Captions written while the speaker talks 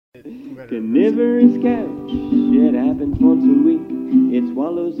Carnivorous couch, it happens once a week. It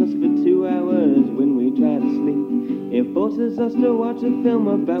swallows us for 2 hours when we try to sleep. It forces us to watch a film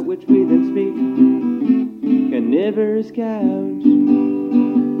about which we then speak. Carnivorous couch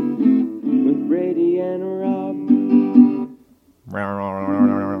with Brady and Rob.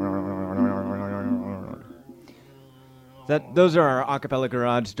 Those are our acapella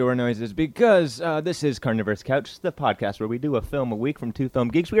garage door noises because this is Carnivorous Couch, the podcast where we do a film a week from Two Film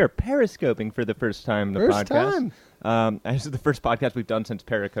Geeks. We are periscoping for the first time in the podcast. This is the first podcast we've done since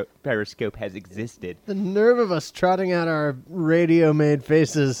Periscope has existed. The nerve of us trotting out our radio-made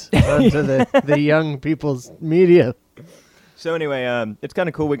faces onto the young people's media. So anyway, it's kind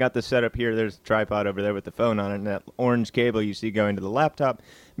of cool we got this set up here. There's a tripod over there with the phone on it, and that orange cable you see going to the laptop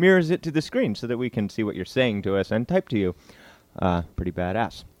mirrors it to the screen so that we can see what you're saying to us and type to you. Pretty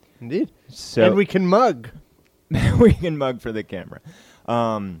badass. Indeed. So and we can mug. We can mug for the camera.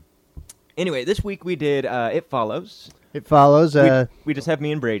 Anyway, this week we did It Follows. It Follows. We just have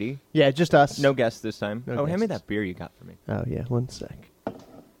me and Brady. Yeah, just us. No guests this time. No hand me guests. that beer you got for me. Oh, yeah, 1 sec.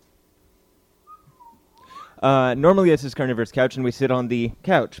 Normally this is Carnivorous Couch, and we sit on the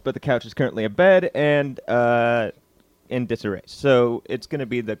couch, but the couch is currently a bed and in disarray. So it's going to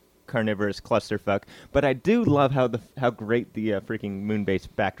be the Carnivorous clusterfuck. But I do love how great the freaking Moonbase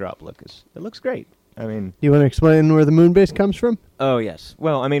backdrop is. It looks great. I mean, You want to explain where the moon base comes from? oh yes.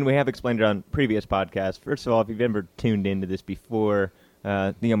 Well, I mean, we have explained it on previous podcasts. First of all, if you've ever tuned into this before,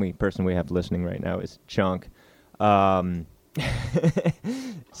 the only person we have listening right now is Chunk. So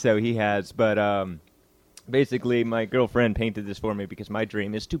he has, but basically, my girlfriend painted this for me because my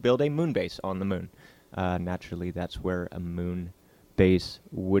dream is to build a moon base on the moon. Naturally, that's where a moon base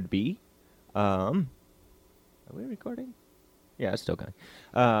would be. Are we recording? Yeah, it's still going.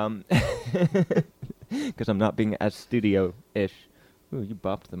 Because I'm not being as studio-ish. Ooh, you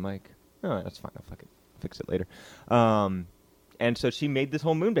bopped the mic. Oh, that's fine. I'll fix it later. And so she made this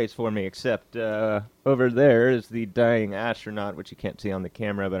whole moon base for me, except over there is the dying astronaut, which you can't see on the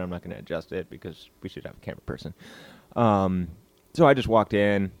camera, but I'm not going to adjust it because we should have a camera person. So I just walked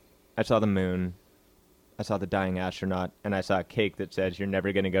in, I saw the moon, I saw the dying astronaut, and I saw a cake that says, "You're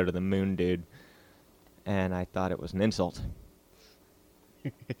never going to go to the moon, dude." And I thought it was an insult.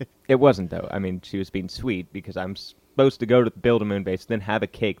 It wasn't, though. I mean, she was being sweet because I'm supposed to go to build a moon base, then have a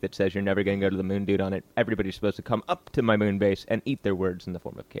cake that says, "You're never going to go to the moon, dude," on it. Everybody's supposed to come up to my moon base and eat their words in the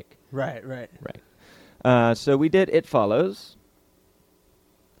form of cake. Right. Right. So we did It Follows.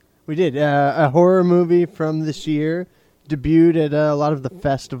 We did. A horror movie from this year. Debuted at a lot of the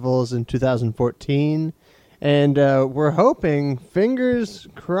festivals in 2014. And we're hoping, fingers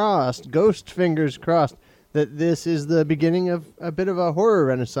crossed, ghost fingers crossed, that this is the beginning of a bit of a horror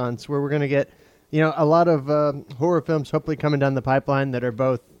renaissance where we're going to get, a lot of horror films hopefully coming down the pipeline that are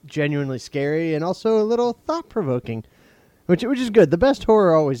both genuinely scary and also a little thought-provoking, which is good. The best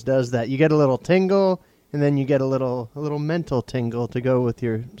horror always does that. You get a little tingle, and then you get a little mental tingle to go with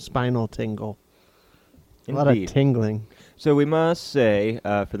your spinal tingle. Indeed. A lot of tingling. So we must say,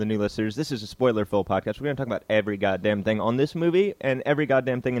 for the new listeners, this is a spoiler-full podcast. We're going to talk about every goddamn thing on this movie and every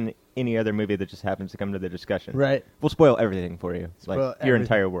goddamn thing in any other movie that just happens to come to the discussion. Right. We'll spoil everything for you, your everything.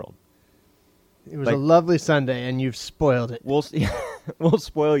 entire world. It was a lovely Sunday, and you've spoiled it. We'll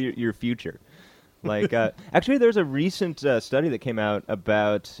spoil your future. Actually, there's a recent study that came out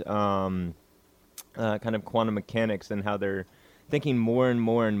about kind of quantum mechanics and how they're thinking more and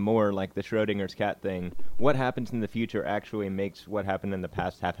more and more like the Schrodinger's cat thing. What happens in the future actually makes what happened in the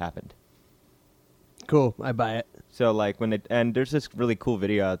past have happened. Cool, I buy it. So and there's this really cool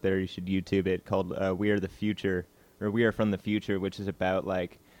video out there, you should YouTube it, called We Are the Future, or We Are From the Future, which is about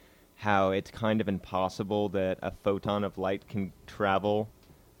how it's kind of impossible that a photon of light can travel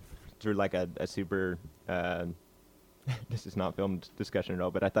through a super this is not film discussion at all,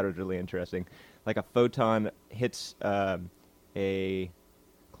 but I thought it was really interesting. Like a photon hits a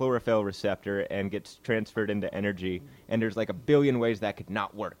chlorophyll receptor and gets transferred into energy, and there's a billion ways that could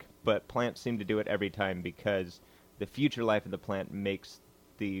not work, but plants seem to do it every time because the future life of the plant makes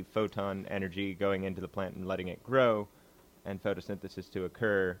the photon energy going into the plant and letting it grow and photosynthesis to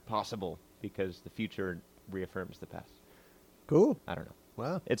occur possible because the future reaffirms the past. Cool. I don't know.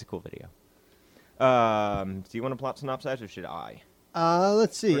 Wow. It's a cool video. Do you want to plot synopsize or should I?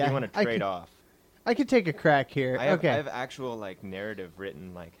 Let's see. Or do you want to trade off? I could take a crack here. I have okay. actual narrative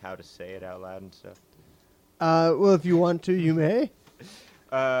written, how to say it out loud and stuff. Well, if you want to, you may.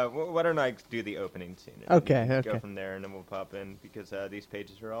 Why don't I do the opening scene? Okay. Go from there, and then we'll pop in because these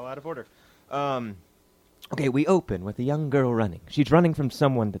pages are all out of order. Okay, we open with a young girl running. She's running from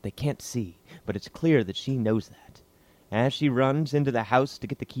someone that they can't see, but it's clear that she knows that. As she runs into the house to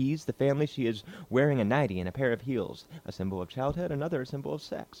get the keys, the family, she is wearing a nightie and a pair of heels, a symbol of childhood, another a symbol of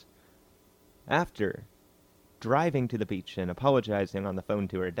sex. After driving to the beach and apologizing on the phone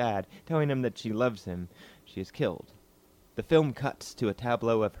to her dad, telling him that she loves him, she is killed. The film cuts to a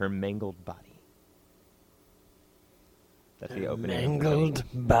tableau of her mangled body. That's the opening. Mangled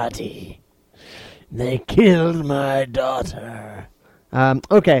body. They killed my daughter.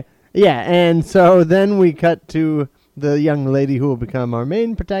 Okay, yeah, and so then we cut to the young lady who will become our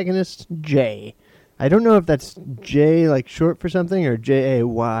main protagonist, Jay. I don't know if that's J, like short for something, or Jay,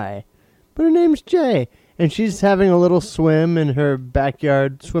 but her name's Jay. And she's having a little swim in her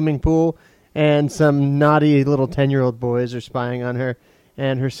backyard swimming pool, and some naughty little 10-year-old boys are spying on her.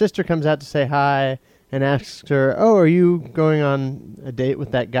 And her sister comes out to say hi and asks her, "Oh, are you going on a date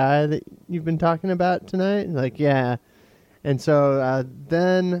with that guy that you've been talking about tonight?" Like, yeah. And so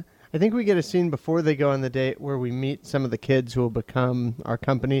then I think we get a scene before they go on the date where we meet some of the kids who will become our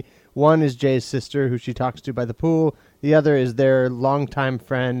company. One is Jay's sister, who she talks to by the pool. The other is their longtime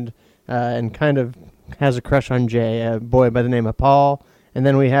friend and kind of has a crush on Jay, a boy by the name of Paul. And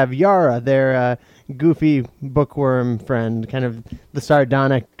then we have Yara, their goofy bookworm friend, kind of the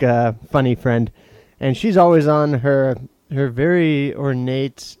sardonic, funny friend. And she's always on her very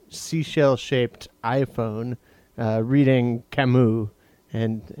ornate seashell-shaped iPhone reading Camus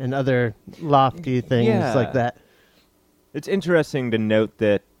and other lofty things like that. It's interesting to note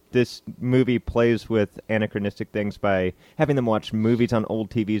that this movie plays with anachronistic things by having them watch movies on old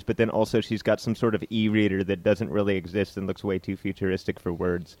TVs, but then also she's got some sort of e-reader that doesn't really exist and looks way too futuristic for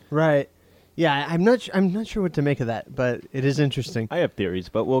words. Right. Yeah, I'm not sure what to make of that, but it is interesting. I have theories,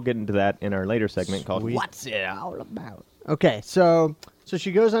 but we'll get into that in our later segment called What's It All About? Okay, so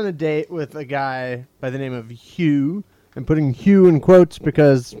she goes on a date with a guy by the name of Hugh. I'm putting Hugh in quotes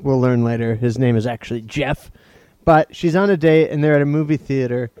because we'll learn later his name is actually Jeff. But she's on a date, and they're at a movie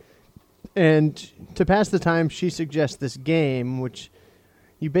theater. And to pass the time, she suggests this game, which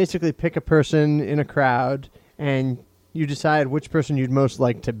you basically pick a person in a crowd, and you decide which person you'd most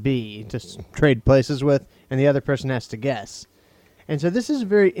like to be, to trade places with, and the other person has to guess. And so this is a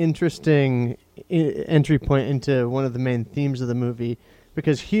very interesting entry point into one of the main themes of the movie,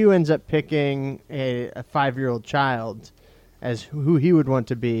 because Hugh ends up picking a 5-year-old child as who he would want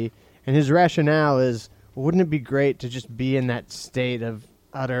to be, and his rationale is, wouldn't it be great to just be in that state of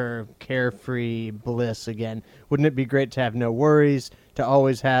utter carefree bliss again? Wouldn't it be great to have no worries, to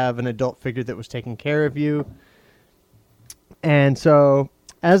always have an adult figure that was taking care of you? And so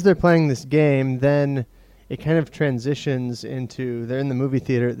as they're playing this game, then it kind of transitions into, they're in the movie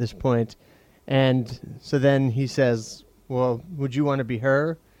theater at this point, and so then he says, well, would you want to be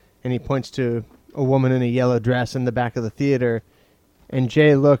her? And he points to a woman in a yellow dress in the back of the theater. And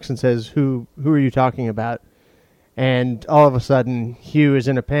Jay looks and says, who are you talking about? And all of a sudden, Hugh is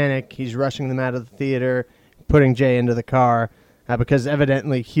in a panic. He's rushing them out of the theater, putting Jay into the car, because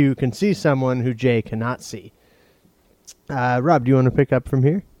evidently Hugh can see someone who Jay cannot see. Rob, do you want to pick up from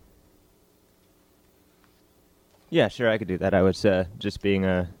here? Yeah, sure, I could do that. I was just being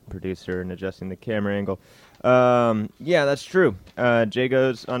a producer and adjusting the camera angle. Yeah, that's true. Jay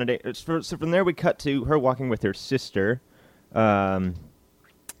goes on a date. So from there we cut to her walking with her sister. What's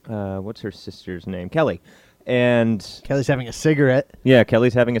her sister's name? Kelly. And Kelly's having a cigarette. Yeah,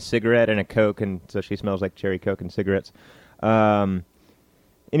 Kelly's having a cigarette and a Coke, and so she smells like cherry Coke and cigarettes.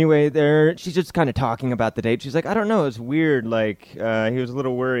 Anyway, she's just kind of talking about the date. She's like, I don't know, it's weird. Like, he was a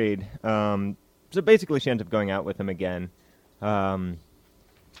little worried. So basically she ends up going out with him again. And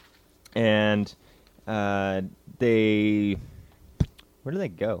they... Where do they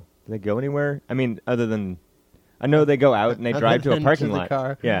go? Do they go anywhere? I mean, other than... I know they go out and they drive to a parking lot.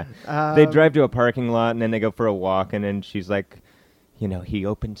 Car. Yeah. They drive to a parking lot and then they go for a walk, and then she's like, you know, he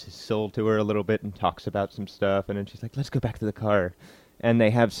opens his soul to her a little bit and talks about some stuff, and then she's like, let's go back to the car. And they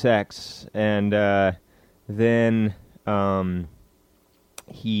have sex, and then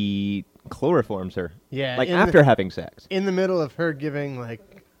he chloroforms her. Yeah. Like after having sex. In the middle of her giving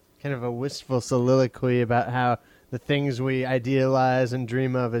like kind of a wistful soliloquy about how the things we idealize and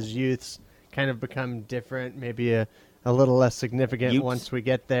dream of as youths kind of become different, maybe a little less significant once we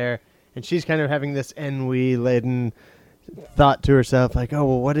get there. And she's kind of having this ennui-laden thought to herself, like, oh,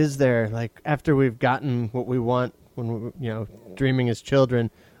 well, what is there? Like, after we've gotten what we want when we, dreaming as children,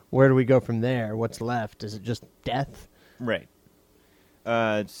 where do we go from there? What's left? Is it just death? Right.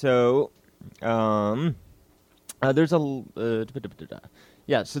 So there's a...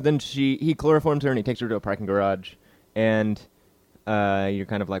 yeah, so then he chloroforms her and he takes her to a parking garage, and... you're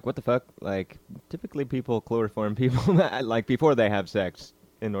kind of like, what the fuck? Like, typically people chloroform people like before they have sex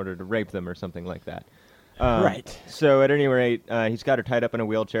in order to rape them or something like that. Right. So at any rate, he's got her tied up in a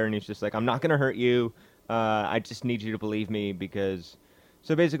wheelchair, and he's just like, I'm not going to hurt you. I just need you to believe me because...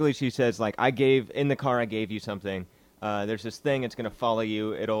 So basically she says, like, in the car I gave you something. There's this thing, it's going to follow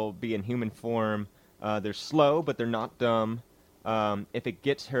you. It'll be in human form. They're slow, but they're not dumb. If it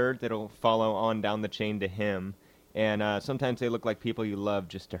gets hurt, it'll follow on down the chain to him. And sometimes they look like people you love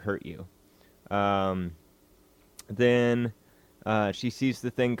just to hurt you. Then she sees the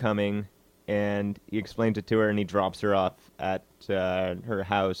thing coming, and he explains it to her, and he drops her off at her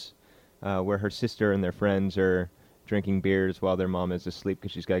house where her sister and their friends are drinking beers while their mom is asleep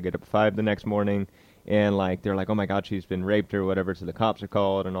because she's got to get up at 5 the next morning. And like they're like, oh my God, she's been raped or whatever, so the cops are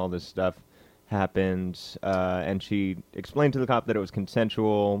called, and all this stuff happens. And she explained to the cop that it was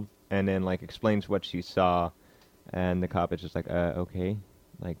consensual, and then like explains what she saw. And the cop is just like, okay,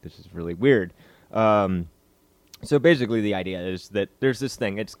 like this is really weird. So basically the idea is that there's this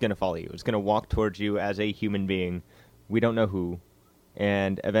thing, it's going to follow you. It's going to walk towards you as a human being. We don't know who.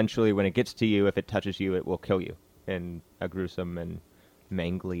 And eventually when it gets to you, if it touches you, it will kill you in a gruesome and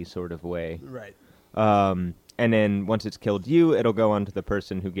mangly sort of way. Right. And then once it's killed you, it'll go on to the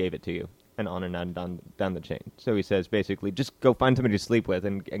person who gave it to you. And on down the chain. So he says basically, just go find somebody to sleep with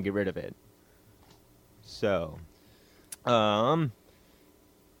and get rid of it. So, yeah,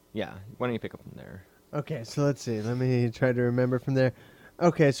 why don't you pick up from there? Okay, so let's see. Let me try to remember from there.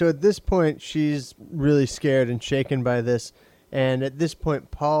 Okay, so at this point, she's really scared and shaken by this. And at this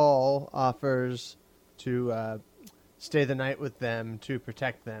point, Paul offers to stay the night with them to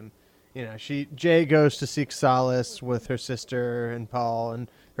protect them. You know, Jay goes to seek solace with her sister and Paul and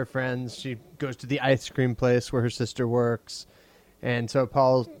her friends. She goes to the ice cream place where her sister works. And so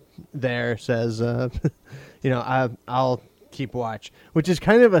Paul there says, you know, I'll keep watch, which is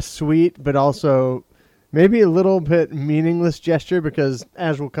kind of a sweet but also maybe a little bit meaningless gesture because,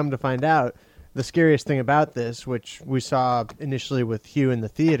 as we'll come to find out, the scariest thing about this, which we saw initially with Hugh in the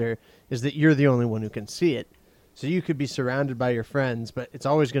theater, is that you're the only one who can see it. So you could be surrounded by your friends, but it's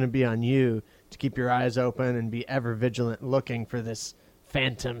always going to be on you to keep your eyes open and be ever vigilant looking for this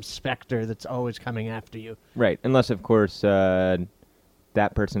phantom specter that's always coming after you. Right, unless, of course, that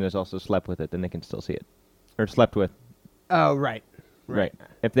person has also slept with it, then they can still see it. Or slept with. Oh, right. Right.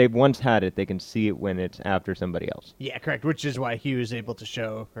 If they've once had it, they can see it when it's after somebody else. Yeah, correct, which is why Hugh is able to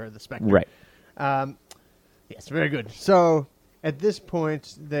show her the specter. Right. Yes, very good. So at this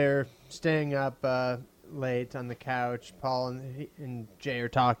point, they're staying up late on the couch. Paul and Jay are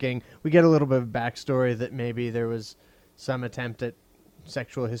talking. We get a little bit of backstory that maybe there was some attempt at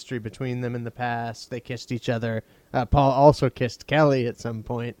sexual history between them in the past. They kissed each other. Paul also kissed Kelly at some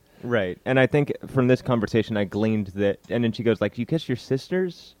point. Right. And I think from this conversation I gleaned that, and then she goes like, you kiss your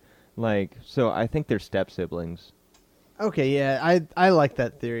sisters? Like, so I think they're step-siblings. Okay, yeah, I like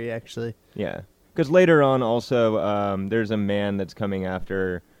that theory, actually. Yeah. Because later on also, there's a man that's coming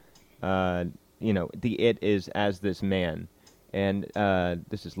after, you know, the it is as this man. And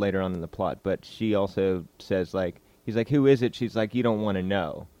this is later on in the plot, but she also says, like, he's like, who is it? She's like, you don't want to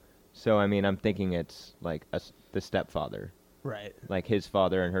know. So, I mean, I'm thinking it's, like, the stepfather. Right. Like, his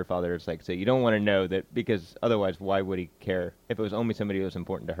father and her father. It's like, so you don't want to know that, because otherwise, why would he care if it was only somebody who was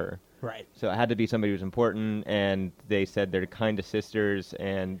important to her? Right. So it had to be somebody who was important, and they said they're kind of sisters,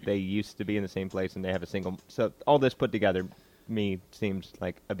 and they used to be in the same place, and they have a single... So all this put together, me, seems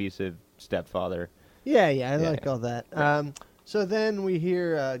like abusive stepfather. Yeah, I like all that. Right. So then we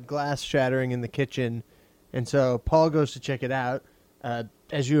hear glass shattering in the kitchen, and so Paul goes to check it out.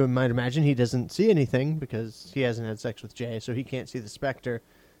 As you might imagine, he doesn't see anything because he hasn't had sex with Jay, so he can't see the specter.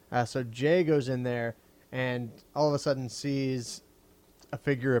 So Jay goes in there and all of a sudden sees a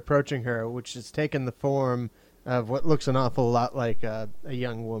figure approaching her, which has taken the form of what looks an awful lot like a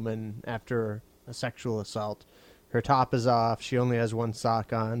young woman after a sexual assault. Her top is off, she only has one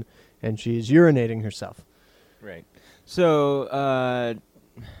sock on, and she's urinating herself. Right. So,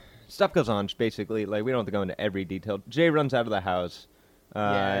 stuff goes on, basically. Like, we don't have to go into every detail. Jay runs out of the house.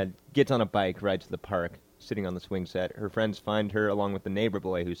 Gets on a bike, rides to the park, sitting on the swing set. Her friends find her along with the neighbor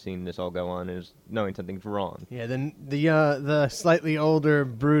boy who's seen this all go on and is knowing something's wrong. Yeah, then the slightly older,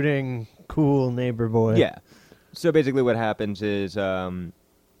 brooding, cool neighbor boy. Yeah. So basically what happens is, there's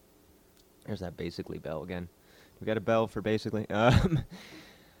that basically bell again. We got a bell for basically.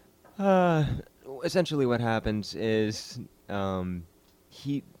 Essentially what happens is,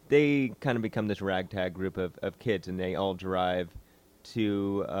 they kind of become this ragtag group of kids, and they all drive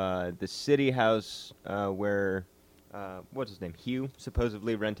to the city house where, what's his name, Hugh,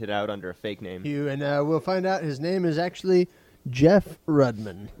 supposedly rented out under a fake name. Hugh, and we'll find out his name is actually Jeff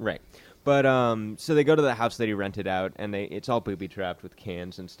Rudman. Right. But so they go to the house that he rented out, and it's all booby trapped with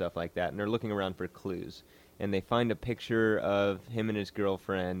cans and stuff like that, and they're looking around for clues. And they find a picture of him and his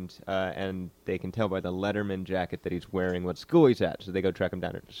girlfriend, and they can tell by the Letterman jacket that he's wearing what school he's at. So they go track him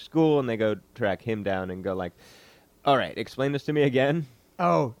down at school, and they go track him down and go like, all right, explain this to me again.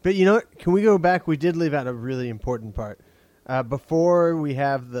 Oh, but you know what? Can we go back? We did leave out a really important part. Before we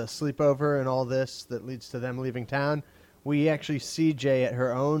have the sleepover and all this that leads to them leaving town, we actually see Jay at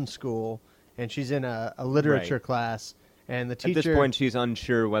her own school, and she's in a literature class. And the teacher, at this point, she's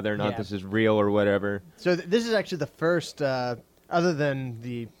unsure whether or not this is real or whatever. So this is actually the first, other than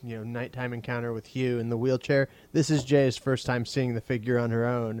the nighttime encounter with Hugh in the wheelchair, this is Jay's first time seeing the figure on her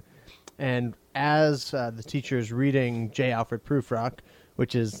own. And as the teacher is reading J. Alfred Prufrock,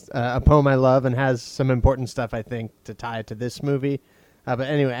 which is a poem I love and has some important stuff, I think, to tie to this movie. But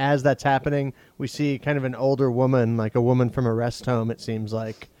anyway, as that's happening, we see kind of an older woman, like a woman from a rest home, it seems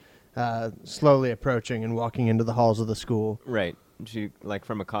like, slowly approaching and walking into the halls of the school. Right. She, like,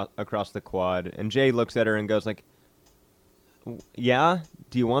 from across the quad. And Jay looks at her and goes, like, yeah?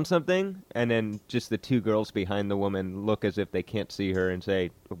 Do you want something? And then just the two girls behind the woman look as if they can't see her and say,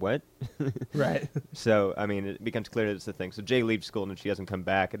 what? Right. So, I mean, it becomes clear that's the thing. So Jay leaves school and she doesn't come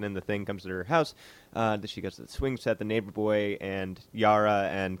back. And then the thing comes to her house. She goes to the swing set, the neighbor boy, and Yara,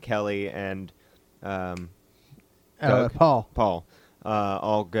 and Kelly, and Paul. Paul.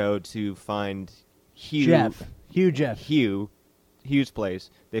 All go to find Hugh. Jeff. Hugh's place.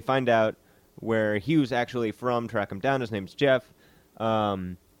 They find out where Hugh's actually from, track him down. His name's Jeff.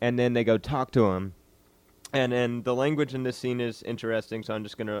 And then they go talk to him. And then the language in this scene is interesting, so I'm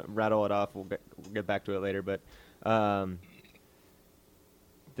just going to rattle it off. We'll get back to it later. But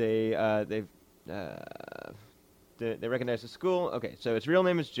they recognize the school. Okay, so his real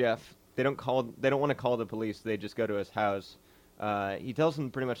name is Jeff. They don't want to call the police. They just go to his house. He tells them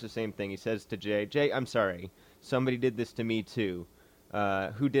pretty much the same thing. He says to Jay, I'm sorry. Somebody did this to me, too.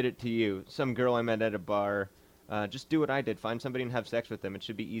 Who did it to you? Some girl I met at a bar. Just do what I did. Find somebody and have sex with them. It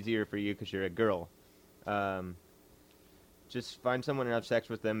should be easier for you because you're a girl. Just find someone and have sex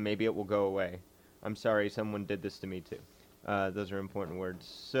with them. Maybe it will go away. I'm sorry. Someone did this to me, too. Those are important words.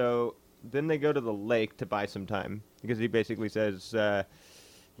 So then they go to the lake to buy some time because he basically says...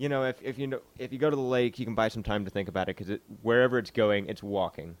 if you go to the lake, you can buy some time to think about it because wherever it's going, it's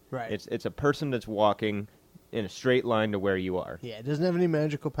walking. Right. It's a person that's walking in a straight line to where you are. Yeah, it doesn't have any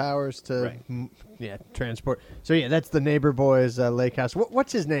magical powers to Right. transport. So yeah, that's the neighbor boy's lake house.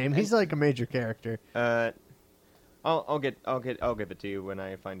 What's his name? He's like a major character. I'll give it to you when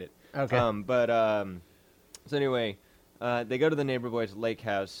I find it. Okay. So anyway, they go to the neighbor boy's lake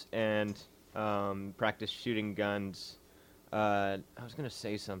house and practice shooting guns. I was going to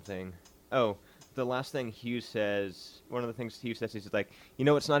say something. Oh, the last thing Hugh says, one of the things Hugh says, he's like,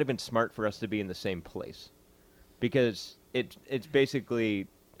 it's not even smart for us to be in the same place. Because it's basically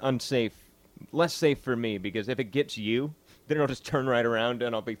unsafe, less safe for me, because if it gets you, then it'll just turn right around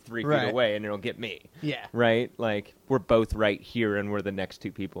and I'll be 3 feet away and it'll get me. Yeah. Right? Like, we're both right here and we're the next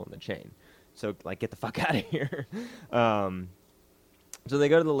two people in the chain. So, like, get the fuck out of here. So they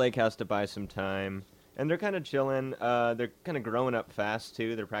go to the lake house to buy some time. And they're kind of chilling. They're kind of growing up fast,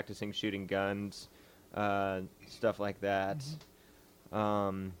 too. They're practicing shooting guns, stuff like that.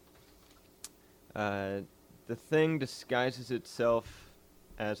 The thing disguises itself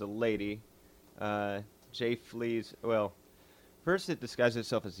as a lady. Jay flees. Well, first it disguises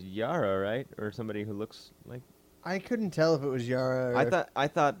itself as Yara, right? Or somebody who looks like... I couldn't tell if it was Yara or... I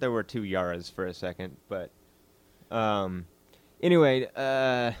thought there were two Yaras for a second, but... Anyway,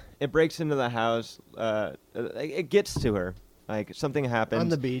 it breaks into the house. It gets to her. Like, something happens. On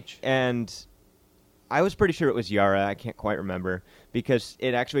the beach. And I was pretty sure it was Yara. I can't quite remember. Because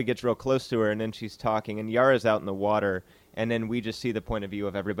it actually gets real close to her, and then she's talking. And Yara's out in the water. And then we just see the point of view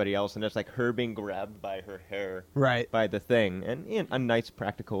of everybody else. And it's like her being grabbed by her hair. Right. By the thing. And a nice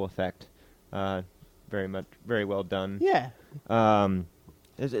practical effect. Very well done. Yeah.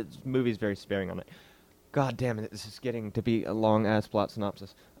 This movie's very sparing on it. God damn it, this is getting to be a long-ass plot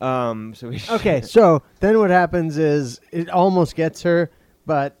synopsis. Okay, so then what happens is it almost gets her,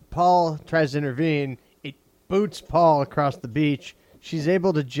 but Paul tries to intervene. It boots Paul across the beach. She's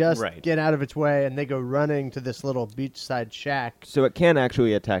able to just get out of its way, and they go running to this little beachside shack. So it can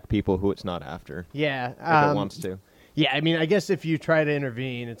actually attack people who it's not after. Yeah. If it wants to. Yeah, I mean, I guess if you try to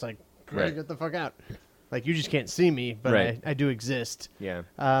intervene, it's like, get the fuck out. Like, you just can't see me, but I do exist. Yeah.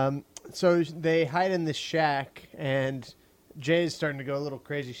 So they hide in this shack, and Jay's starting to go a little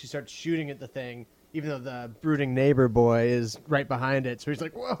crazy. She starts shooting at the thing, even though the brooding neighbor boy is right behind it. So he's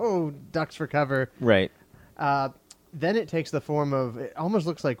like, whoa, ducks for cover. Right. then it takes the form of, it almost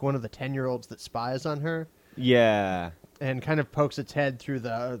looks like one of the 10-year-olds that spies on her Yeah. and kind of pokes its head through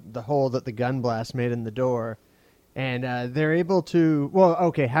the hole that the gun blast made in the door. And they're able to, well,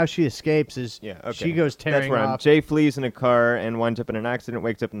 okay, how she escapes is Yeah, okay. she goes That's tearing where off. Jay flees in a car and winds up in an accident,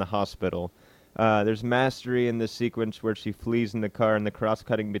 wakes up in the hospital. There's mastery in this sequence where she flees in the car and the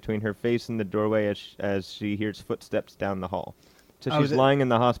cross-cutting between her face and the doorway as she hears footsteps down the hall. So Oh, she's lying in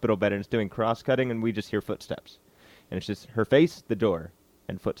the hospital bed and it's doing cross-cutting and we just hear footsteps. And it's just her face, the door,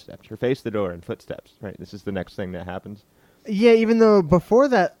 and footsteps. Her face, the door, and footsteps. Right, this is the next thing that happens. Yeah, even though before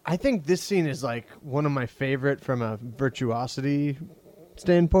that, I think this scene is like one of my favorite from a virtuosity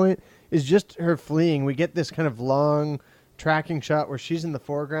standpoint, is just her fleeing. We get this kind of long tracking shot where she's in the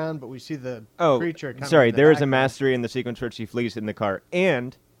foreground, but we see the creature coming. Sorry, in the there is a background. mastery in the sequence where she flees in the car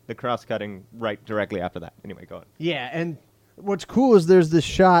and the cross-cutting right directly after that. Anyway, go on. Yeah, and what's cool is there's this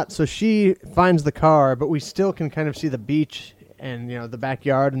shot, so she finds the car, but we still can kind of see the beach and, you know, the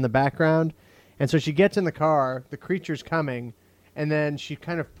backyard in the background. And so she gets in the car, the creature's coming, and then she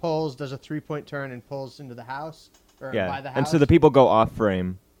kind of does a 3-point turn and pulls into the house, or Yeah, by the house. and so the people go off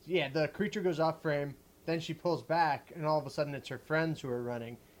frame. Yeah, the creature goes off frame, then she pulls back, and all of a sudden it's her friends who are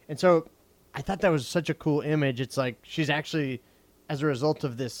running. And so I thought that was such a cool image. It's like she's actually, as a result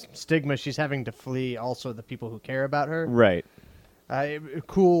of this stigma, she's having to flee also the people who care about her. Right.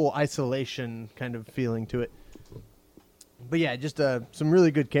 Cool isolation kind of feeling to it. But yeah, just some really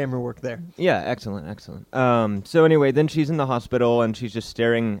good camera work there. Yeah, excellent. So anyway, then she's in the hospital and she's just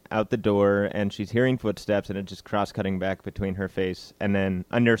staring out the door and she's hearing footsteps and it's just cross-cutting back between her face and then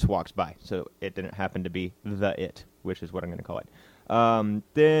a nurse walks by. So it didn't happen to be it, which is what I'm going to call it.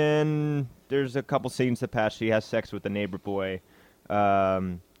 Then there's a couple scenes that pass. She has sex with the neighbor boy.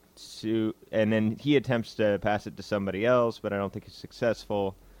 And then he attempts to pass it to somebody else, but I don't think he's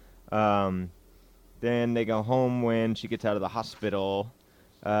successful. Then they go home when she gets out of the hospital.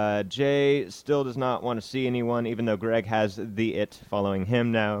 Jay still does not want to see anyone, even though Greg has the it following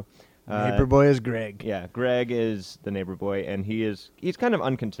him now. Neighbor boy is Greg. Yeah, Greg is the neighbor boy, and he's kind of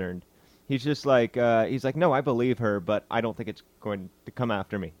unconcerned. He's just like, no, I believe her, but I don't think it's going to come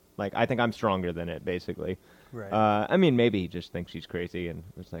after me. Like, I think I'm stronger than it, basically. Right. I mean, maybe he just thinks she's crazy, and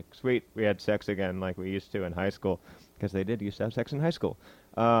it's like, sweet, we had sex again like we used to in high school, because they did used to have sex in high school.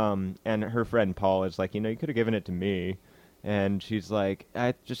 And her friend Paul is like, you could have given it to me. And she's like,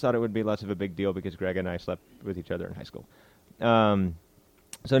 I just thought it would be less of a big deal because Greg and I slept with each other in high school.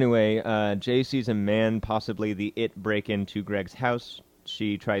 So anyway, Jay sees a man, possibly the it, break into Greg's house.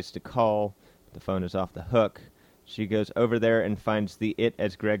 She tries to call, but the phone is off the hook. She goes over there and finds the it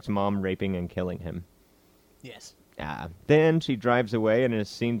as Greg's mom raping and killing him. Yes. Then she drives away and is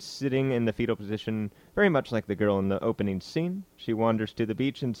seen sitting in the fetal position, very much like the girl in the opening scene. She wanders to the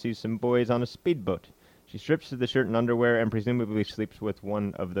beach and sees some boys on a speedboat. She strips to the shirt and underwear and presumably sleeps with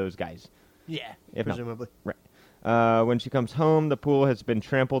one of those guys. Yeah, If not. presumably. Right. When she comes home, the pool has been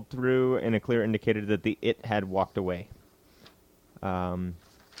trampled through and a clear indicator that the it had walked away.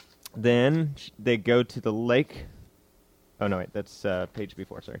 Then they go to the lake. Oh, no, wait, that's page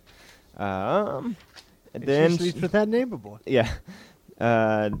before, sorry. Then she sleeps with that neighbor boy. Yeah.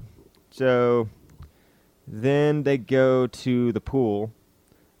 So then they go to the pool,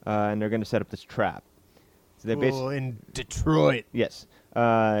 and they're going to set up this trap. So they In Detroit. Yes.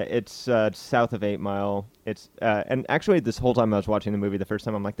 It's south of 8 Mile. It's and actually this whole time I was watching the movie, the first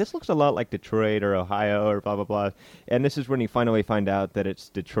time I'm like, this looks a lot like Detroit or Ohio or blah blah blah. And this is when you finally find out that it's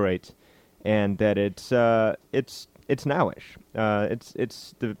Detroit, and that it's nowish.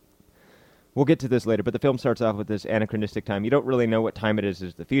 It's the. We'll get to this later, but the film starts off with this anachronistic time. You don't really know what time it is.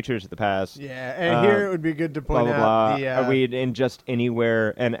 Is it the future? Is it the past? Yeah, and here it would be good to Blah, point blah, out blah. Are we in just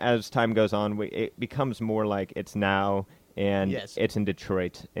anywhere? And as time goes on, it becomes more like it's now, and Yes. it's in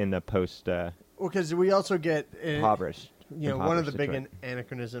Detroit in the post well, because we also get impoverished. one of the big Detroit.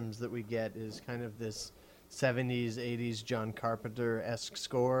 anachronisms that we get is kind of this 70s, 80s John Carpenter-esque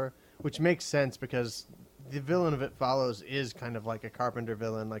score, which makes sense because the villain of It Follows is kind of like a Carpenter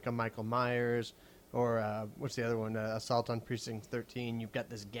villain, like a Michael Myers, or what's the other one? Assault on Precinct 13. You've got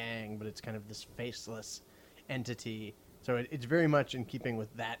this gang, but it's kind of this faceless entity. So it's very much in keeping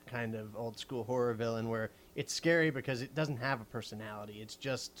with that kind of old school horror villain where it's scary because it doesn't have a personality. It's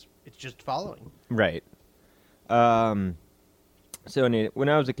just following. Right. So when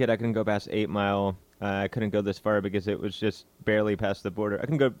I was a kid, I couldn't go past 8 Mile. I couldn't go this far because it was just barely past the border. I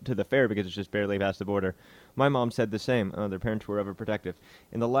couldn't go to the fair because it's just barely past the border. My mom said the same. Their parents were overprotective.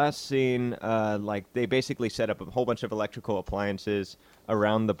 In the last scene, they basically set up a whole bunch of electrical appliances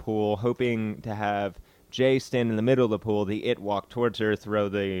around the pool, hoping to have Jay stand in the middle of the pool, the it walk towards her, throw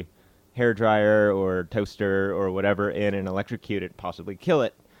the hairdryer or toaster or whatever in and electrocute it, possibly kill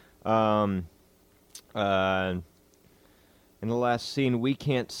it. In the last scene, we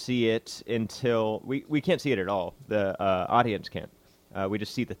can't see it until we can't see it at all. The audience can't. We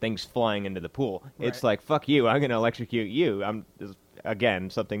just see the things flying into the pool. Right. It's like, fuck you, I'm going to electrocute you. Again,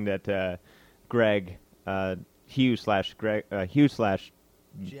 something that Greg, Hugh slash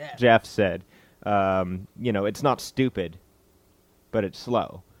Jeff said. It's not stupid, but it's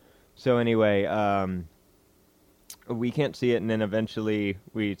slow. So anyway, we can't see it, and then eventually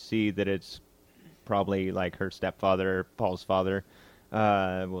we see that it's probably like her stepfather, Paul's father.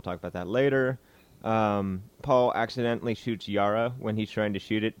 We'll talk about that later. Paul accidentally shoots Yara when he's trying to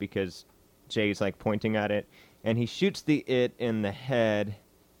shoot it because Jay's like pointing at it, and he shoots it in the head,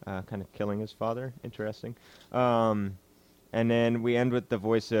 kind of killing his father. Interesting. And then we end with the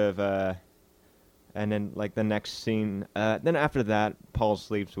voice of, and then like the next scene. Then after that, Paul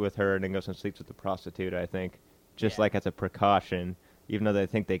sleeps with her and then goes and sleeps with the prostitute, I think, just like as a precaution, even though they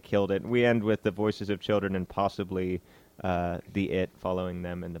think they killed it. We end with the voices of children and possibly the It following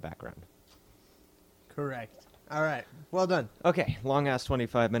them in the background. Correct. All right. Well done. Okay, long-ass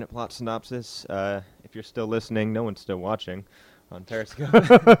 25-minute plot synopsis. If you're still listening, no one's still watching on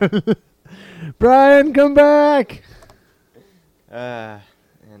Periscope. Brian, come back! And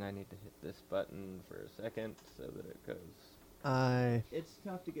I need to hit this button for a second so that it goes. It's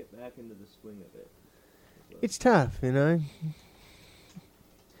tough to get back into the swing of it. It's tough, you know.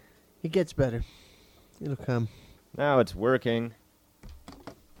 It gets better. It'll come. Now it's working.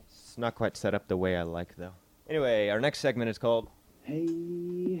 It's not quite set up the way I like, though. Anyway, our next segment is called... Hey,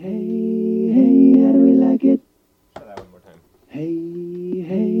 hey, hey, how do we like it? Try that one more time. Hey,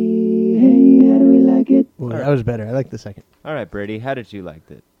 hey, hey, how do we like it? Ooh, that was better. I like the second. All right, Brady, how did you like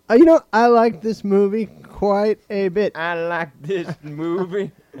it? I like this movie quite a bit. I like this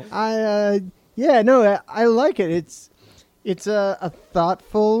movie. I like it. It's a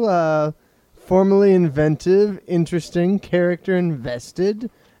thoughtful, formally inventive, interesting, character invested,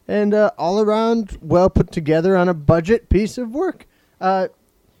 and all around well put together on a budget piece of work.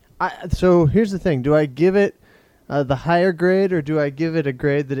 So here's the thing: do I give it the higher grade, or do I give it a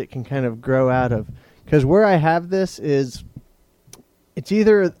grade that it can kind of grow out of? Because where I have this is, it's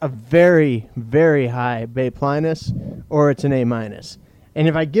either a very, very high B+, or it's an A-. And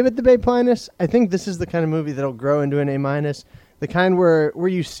if I give it the B+, I think this is the kind of movie that'll grow into an A-, the kind where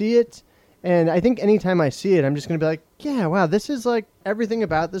you see it, and I think anytime I see it, I'm just going to be like, yeah, wow, this is like, everything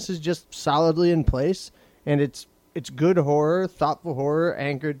about this is just solidly in place, and it's good horror, thoughtful horror,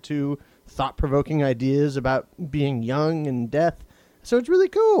 anchored to thought-provoking ideas about being young and death. So it's really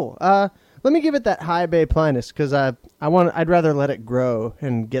cool. Let me give it that high B+, because I'd rather let it grow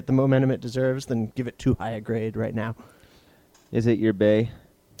and get the momentum it deserves than give it too high a grade right now. Is it your Bay?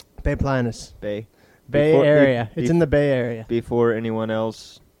 Bay. Bay Area. It's in the Bay Area. Before anyone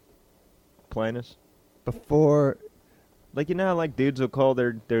else Planus? Before... Like, you know how, like, dudes will call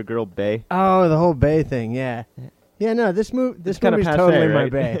their girl Bay? Oh, the whole Bay thing, yeah. Yeah, no, this movie's passé, totally right? my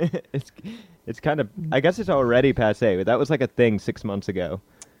Bay. It's kind of... I guess it's already passé, but that was like a thing 6 months ago.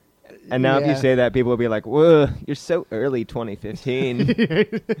 And now if you Yeah. say that, people will be like, whoa, you're so early 2015.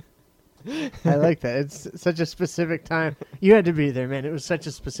 I like that. It's such a specific time. You had to be there, man. It was such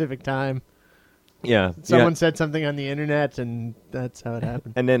a specific time. Yeah. Someone said something on the internet, and that's how it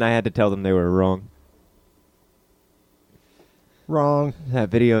happened. And then I had to tell them they were wrong. Wrong. That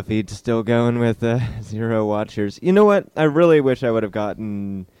video feed's still going with 0 watchers. You know what? I really wish I would have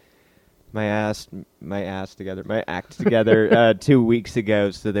gotten my act together 2 weeks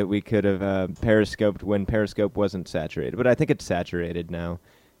ago so that we could have Periscoped when Periscope wasn't saturated. But I think it's saturated now.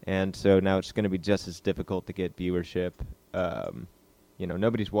 And so now it's going to be just as difficult to get viewership.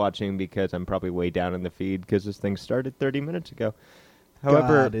 Nobody's watching because I'm probably way down in the feed because this thing started 30 minutes ago.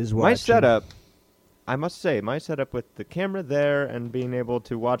 However, God is my watching. setup, I must say, with the camera there and being able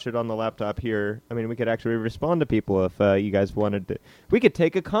to watch it on the laptop here, I mean, we could actually respond to people if you guys wanted to. We could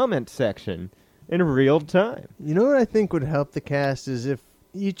take a comment section in real time. You know what I think would help the cast is if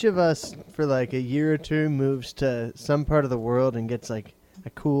each of us, for like a year or two, moves to some part of the world and gets like a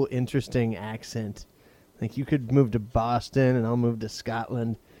cool, interesting accent. Like you could move to Boston and I'll move to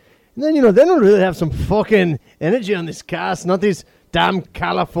Scotland. And then, then we'll really have some fucking energy on this cast, not these damn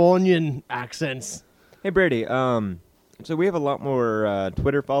Californian accents. Hey, Brady, so we have a lot more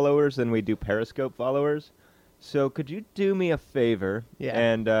Twitter followers than we do Periscope followers. So could you do me a favor? Yeah.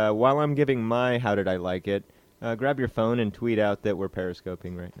 And while I'm giving my how did I like it, grab your phone and tweet out that we're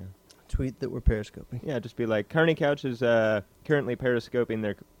Periscoping right now. Tweet that we're Periscoping. Yeah, just be like, Carney Couch is currently Periscoping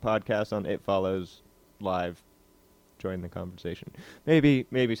their podcast on It Follows Live. join the conversation.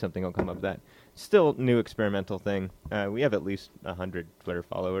 Maybe something will come up of that. Still new experimental thing. We have at least 100 Twitter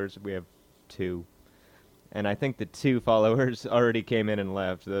followers. We have 2. And I think the 2 followers already came in and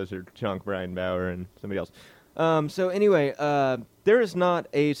left. Those are Chunk, Brian Bauer, and somebody else. So anyway, there is not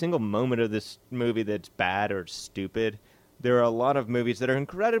a single moment of this movie that's bad or stupid. There are a lot of movies that are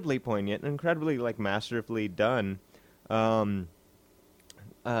incredibly poignant and incredibly, like, masterfully done. I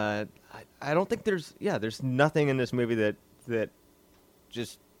don't think there's nothing in this movie that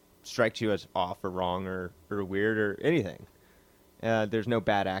just strikes you as off or wrong or weird or anything. There's no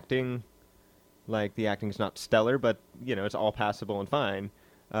bad acting. Like, the acting's not stellar, but, it's all passable and fine.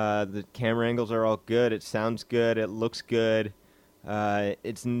 The camera angles are all good. It sounds good. It looks good.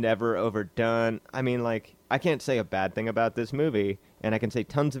 It's never overdone. I mean, like, I can't say a bad thing about this movie, and I can say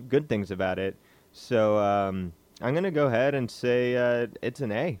tons of good things about it. So, I'm going to go ahead and say it's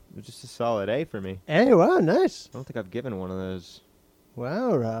an A. It's just a solid A for me. Hey, wow, nice. I don't think I've given one of those.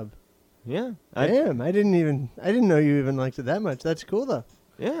 Wow, Rob. Yeah. Damn, I didn't know you even liked it that much. That's cool, though.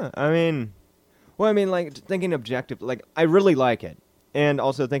 Yeah, like, thinking objectively, like, I really like it. And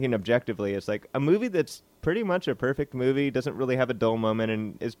also thinking objectively, it's like a movie that's pretty much a perfect movie, doesn't really have a dull moment,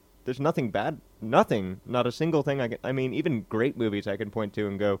 and there's nothing bad, not a single thing even great movies I can point to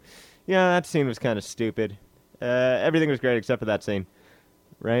and go, yeah, that scene was kind of stupid. Everything was great except for that scene,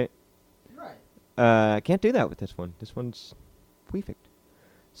 right? Right. I can't do that with this one. This one's perfect.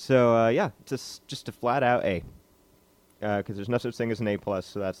 So, it's just a flat out A. Because there's no such thing as an A+,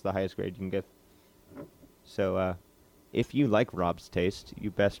 so that's the highest grade you can give. So, if you like Rob's taste,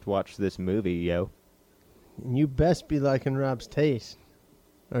 you best watch this movie, yo. And you best be liking Rob's taste,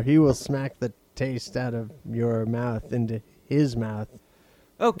 or he will smack the taste out of your mouth into his mouth.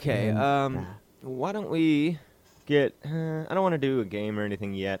 Okay, why don't we get... I don't want to do a game or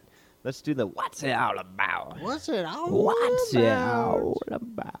anything yet. Let's do the What's It All About? What's it all What's it all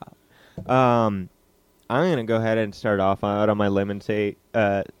about? I'm going to go ahead and start off out on my limb and say...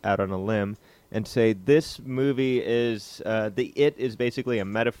 out on a limb. And say this movie is It is basically a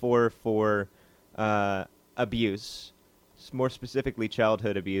metaphor for abuse, more specifically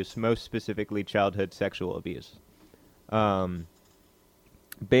childhood abuse, most specifically childhood sexual abuse.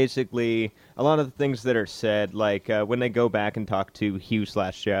 Basically, a lot of the things that are said, like when they go back and talk to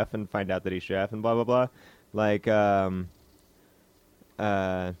Hugh/Chef and find out that he's chef and blah blah blah, like okay,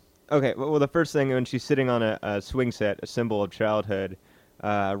 well the first thing when she's sitting on a swing set, a symbol of childhood.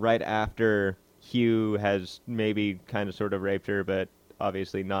 Right after Hugh has maybe kind of sort of raped her, but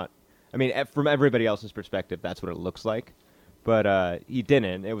obviously not. I mean, from everybody else's perspective, that's what it looks like. But he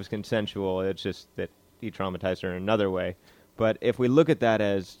didn't. It was consensual. It's just that he traumatized her in another way. But if we look at that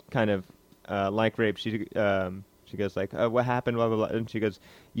as kind of like rape, she goes like, what happened, blah, blah, blah. And she goes,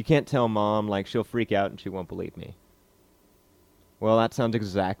 you can't tell Mom, like, she'll freak out and she won't believe me. Well, that sounds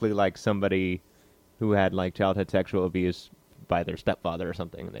exactly like somebody who had, like, childhood sexual abuse by their stepfather or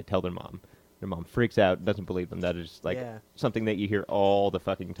something, and they tell their mom. Their mom freaks out, doesn't believe them. That is like something that you hear all the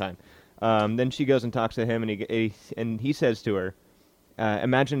fucking time. Then she goes and talks to him, and he says to her,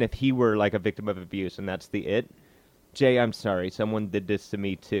 imagine if he were like a victim of abuse, and that's the it. Jay, I'm sorry, someone did this to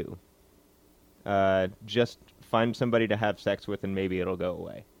me too. Just find somebody to have sex with, and maybe it'll go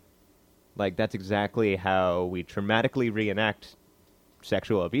away. Like, that's exactly how we traumatically reenact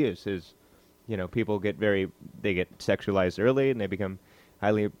sexual abuse is... people get sexualized early and they become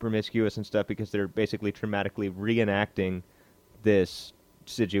highly promiscuous and stuff because they're basically traumatically reenacting this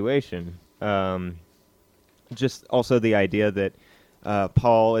situation. Just also the idea that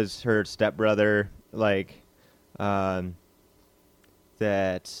Paul is her stepbrother, like, that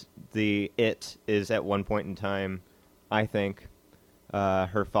the it is at one point in time, I think,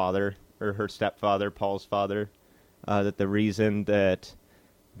 her father, or her stepfather, Paul's father, that the reason that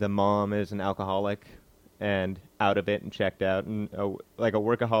the mom is an alcoholic and out of it and checked out, and like a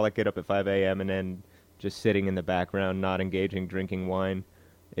workaholic, get up at 5 a.m. and then just sitting in the background, not engaging, drinking wine,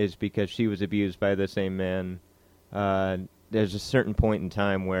 is because she was abused by the same man. There's a certain point in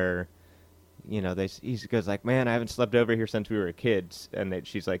time where, he goes like, man, I haven't slept over here since we were kids. And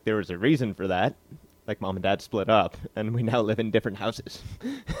she's like, there was a reason for that. Like, Mom and Dad split up, and we now live in different houses.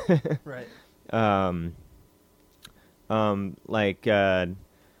 Right.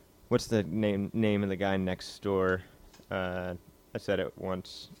 What's the name of the guy next door? I said it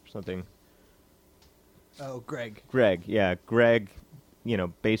once. Something. Oh, Greg. Greg, yeah. Greg,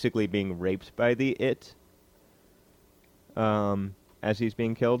 basically being raped by the it as he's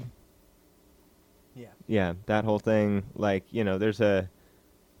being killed. Yeah. Yeah, that whole thing, like, there's a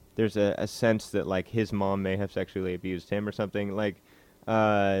sense that, like, his mom may have sexually abused him or something. Like,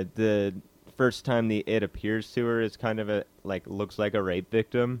 the first time the it appears to her is kind of looks like a rape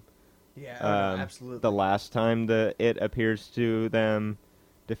victim. Yeah, absolutely. The last time the it appears to them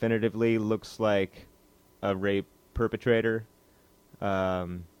definitively looks like a rape perpetrator.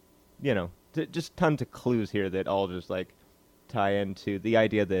 Just tons of clues here that all just like tie into the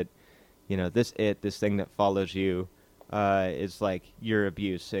idea that, this thing that follows you, is like your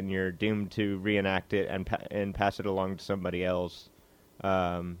abuse, and you're doomed to reenact it and pass it along to somebody else.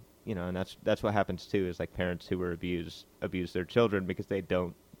 And that's what happens too, is like parents who were abuse their children because they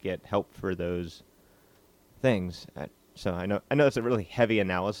don't get help for those things. So I know it's a really heavy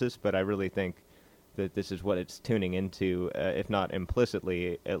analysis, but I really think that this is what it's tuning into, if not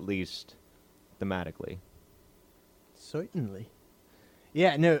implicitly, at least thematically. Certainly.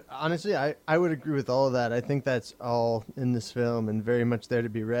 Yeah, no, honestly, I would agree with all of that. I think that's all in this film and very much there to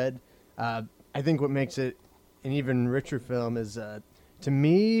be read. I think what makes it an even richer film is, to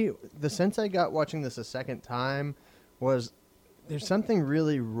me, the sense I got watching this a second time was there's something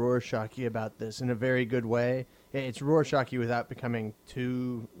really Rorschach-y about this in a very good way. It's Rorschach-y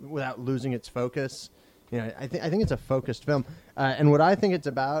without losing its focus. I think it's a focused film. And what I think it's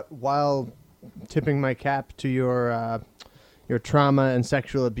about, while tipping my cap to your trauma and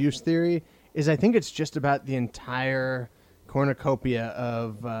sexual abuse theory, is I think it's just about the entire cornucopia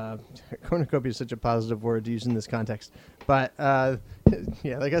of cornucopia is such a positive word to use in this context, but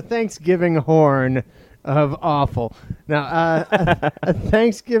like a Thanksgiving horn of awful. Now, a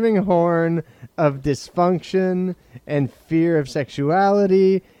Thanksgiving horn of dysfunction and fear of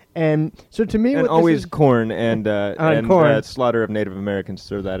sexuality. And so to me, and what always this is, corn and corn. Slaughter of Native Americans,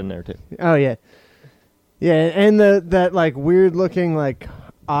 throw that in there too. Oh yeah, and that like weird looking like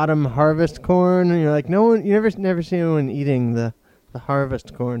autumn harvest corn, and you're like, you never see anyone eating the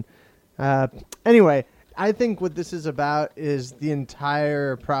harvest corn. Anyway, I think what this is about is the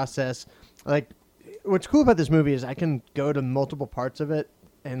entire process. Like, what's cool about this movie is I can go to multiple parts of it,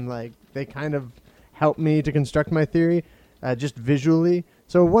 and like they kind of help me to construct my theory, just visually.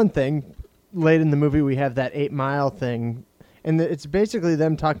 So one thing, late in the movie, we have that 8 Mile thing, and it's basically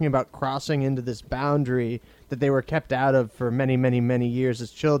them talking about crossing into this boundary that they were kept out of for many, many, many years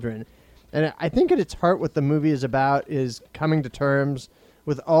as children. And I think at its heart what the movie is about is coming to terms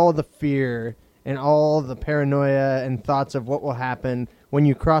with all the fear and all the paranoia and thoughts of what will happen when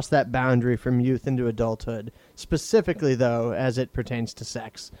you cross that boundary from youth into adulthood. Specifically, though, as it pertains to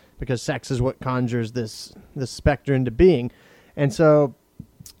sex, because sex is what conjures this specter into being. And so,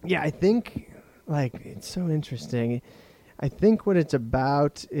 yeah, I think, like, it's so interesting. I think what it's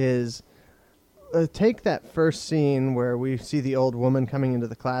about is take that first scene where we see the old woman coming into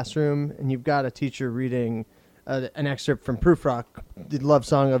the classroom, and you've got a teacher reading an excerpt from Prufrock, the love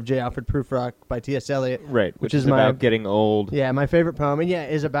song of J. Alfred Prufrock by T.S. Eliot. Right, which is about getting old. Yeah, my favorite poem. And yeah,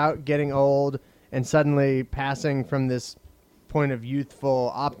 is about getting old and suddenly passing from this point of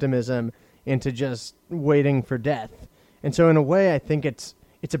youthful optimism into just waiting for death. And so in a way, I think it's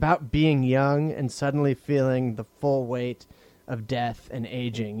about being young and suddenly feeling the full weight of death and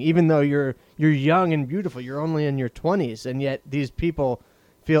aging. Even though you're young and beautiful, you're only in your 20s, and yet these people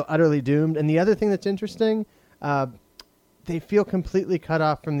feel utterly doomed. And the other thing that's interesting, they feel completely cut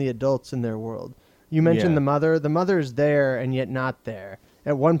off from the adults in their world. You mentioned the mother. The mother is there and yet not there.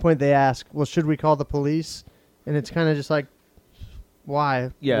 At one point they ask, well, should we call the police? And it's kind of just like, why?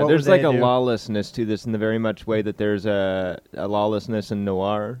 Yeah, there's like a lawlessness to this in the very much way that there's a lawlessness in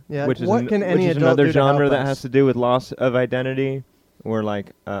noir, yeah, which is another genre that has to do with loss of identity or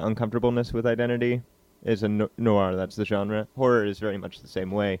like uncomfortableness with identity is a noir. That's the genre. Horror is very much the same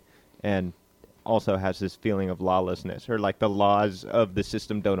way and also has this feeling of lawlessness, or like the laws of the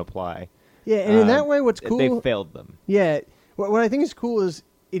system don't apply. Yeah, and in that way, what's cool... They failed them. Yeah, what I think is cool is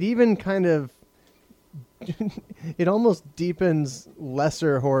it even kind of... it almost deepens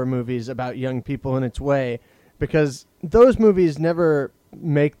lesser horror movies about young people in its way, because those movies never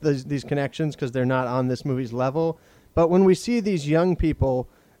make these connections because they're not on this movie's level. But when we see these young people,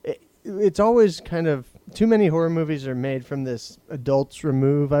 it's always kind of... Too many horror movies are made from this adults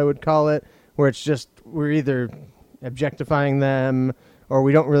remove, I would call it, where it's just we're either objectifying them or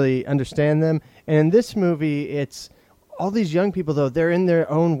we don't really understand them. And in this movie, it's all these young people, though, they're in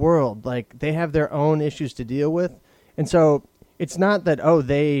their own world. Like, they have their own issues to deal with. And so it's not that,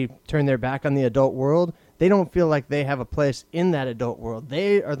 they turn their back on the adult world. They don't feel like they have a place in that adult world.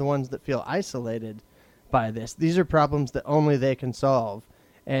 They are the ones that feel isolated by this. These are problems that only they can solve.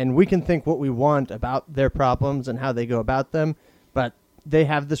 And we can think what we want about their problems and how they go about them, but they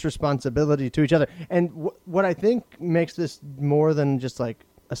have this responsibility to each other. And what I think makes this more than just like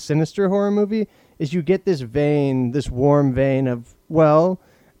a sinister horror movie is you get this vein, this warm vein of, well,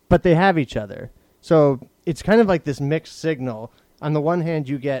 but they have each other. So it's kind of like this mixed signal. On the one hand,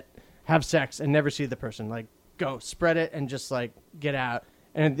 you get have sex and never see the person. Like, go, spread it, and just, like, get out.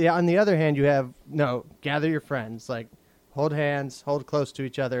 And on the other hand, you have, no, gather your friends. Like, hold hands, hold close to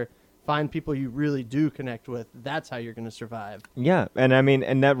each other. Find people you really do connect with. That's how you're going to survive. Yeah, and I mean,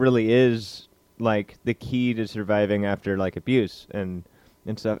 and that really is, like, the key to surviving after, like, abuse and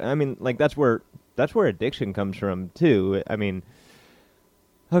stuff. I mean, like, that's where addiction comes from, too. I mean,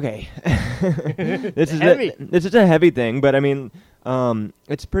 okay. This is a heavy thing, but I mean,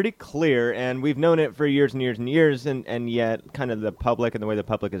 it's pretty clear, and we've known it for years and years and years, and yet kind of the public and the way the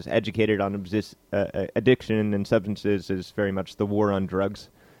public is educated on addiction and substances is very much the war on drugs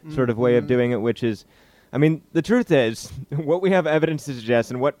sort of way of doing it, which is, I mean, the truth is, what we have evidence to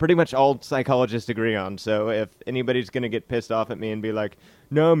suggest, and what pretty much all psychologists agree on, so if anybody's going to get pissed off at me and be like,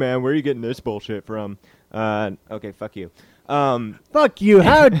 no, man, where are you getting this bullshit from? Okay, fuck you. Fuck you,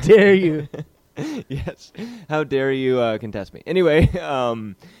 how dare you? Yes, how dare you contest me. Anyway,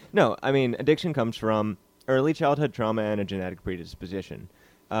 no, I mean, addiction comes from early childhood trauma and a genetic predisposition.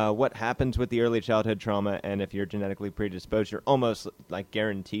 What happens with the early childhood trauma, and if you're genetically predisposed, you're almost like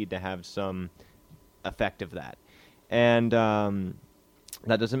guaranteed to have some effect of that. And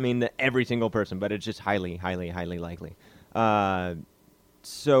that doesn't mean that every single person, but it's just highly, highly, highly likely.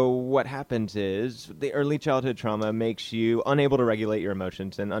 So what happens is the early childhood trauma makes you unable to regulate your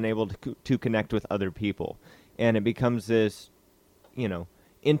emotions and unable to connect with other people. And it becomes this,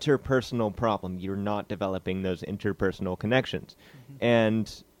 interpersonal problem. You're not developing those interpersonal connections.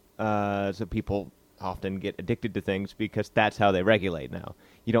 Mm-hmm. And so people often get addicted to things because that's how they regulate now.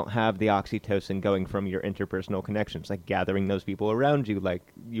 You don't have the oxytocin going from your interpersonal connections, like gathering those people around you like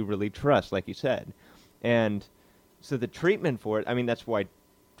you really trust, like you said. And so the treatment for it, I mean, that's why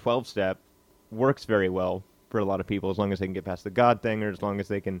 12-step works very well for a lot of people, as long as they can get past the God thing, or as long as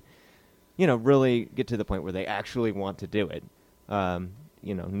they can, really get to the point where they actually want to do it.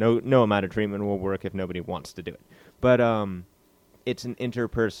 No amount of treatment will work if nobody wants to do it. But it's an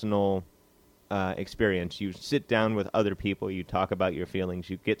interpersonal experience. You sit down with other people, you talk about your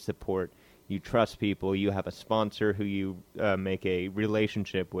feelings, you get support, you trust people, you have a sponsor who you make a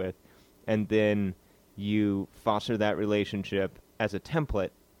relationship with, and then you foster that relationship as a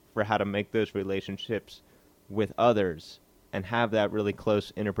template for how to make those relationships with others and have that really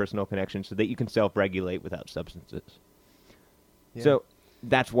close interpersonal connection so that you can self-regulate without substances. Yeah. So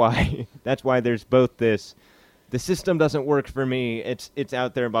that's why there's both this, the system doesn't work for me, it's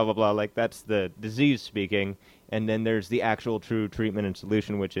out there, blah, blah, blah, like that's the disease speaking, and then there's the actual true treatment and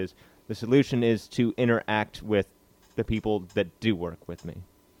solution, which is, the solution is to interact with the people that do work with me.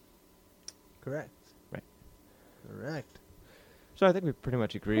 Correct. Right. Correct. So I think we pretty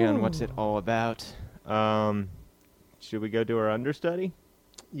much agree on what's it all about. Should we go do our understudy?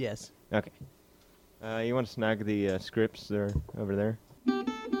 Yes. Okay. You want to snag the scripts? They're over there. We're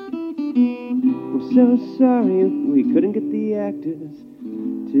so sorry we couldn't get the actors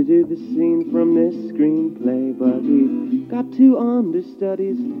to do the scene from this screenplay, but we've got two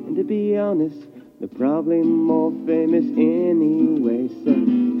understudies, and to be honest, they're probably more famous anyway. So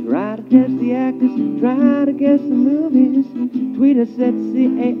try to guess the actors, try to guess the movies. Tweet us at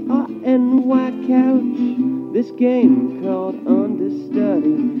CARNY Couch. This game called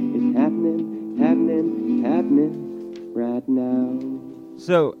Understudy is happening right now.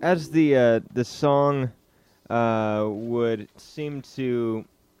 So, as the song would seem to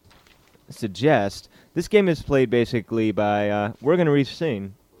suggest, this game is played basically by, we're going to read a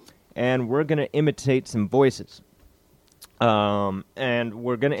scene, and we're going to imitate some voices. And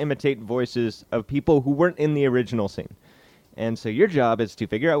we're going to imitate voices of people who weren't in the original scene. And so your job is to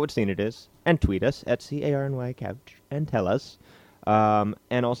figure out what scene it is, and tweet us at CARNY Couch, and tell us.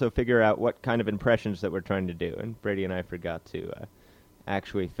 And also figure out what kind of impressions that we're trying to do. And Brady and I forgot to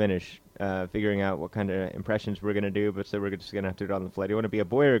actually finish figuring out what kind of impressions we're going to do, but so we're just going to have to do it on the fly. Do you want to be a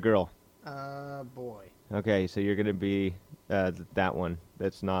boy or a girl? Boy. Okay, so you're going to be that one.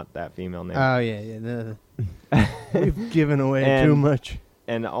 That's not that female name. Oh, yeah. We've given away too much.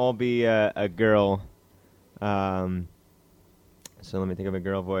 And I'll be a girl. So let me think of a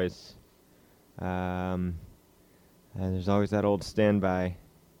girl voice. There's always that old standby.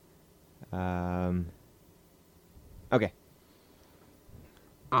 Okay.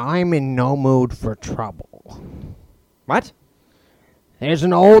 I'm in no mood for trouble. What? There's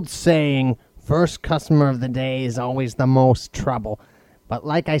an old saying, first customer of the day is always the most trouble. But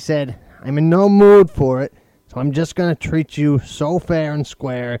like I said, I'm in no mood for it, so I'm just going to treat you so fair and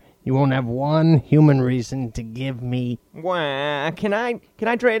square, you won't have one human reason to give me... Can I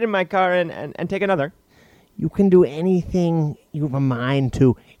trade in my car and take another? You can do anything you have a mind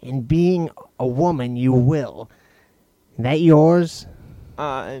to and being a woman, you will. That yours?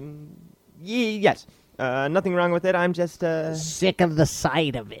 Yes. Nothing wrong with it. I'm just, Sick of the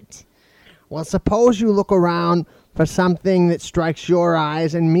sight of it. Well, suppose you look around for something that strikes your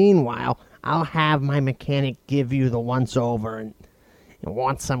eyes, and meanwhile, I'll have my mechanic give you the once-over. And you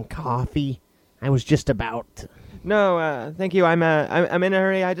want some coffee? I was just about to. No, thank you. I'm in a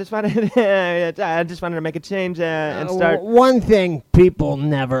hurry. I just wanted, I just wanted to make a change and start. One thing people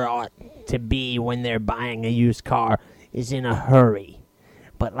never ought to be when they're buying a used car is in a hurry.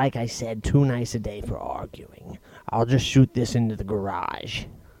 But like I said, too nice a day for arguing. I'll just shoot this into the garage.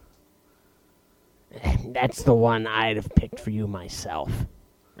 That's the one I'd have picked for you myself.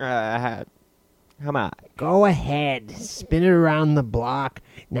 Come on. Go ahead, spin it around the block.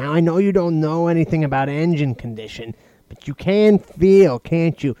 Now, I know you don't know anything about engine condition, but you can feel,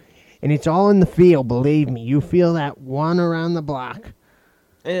 can't you? And it's all in the feel, believe me. You feel that one around the block.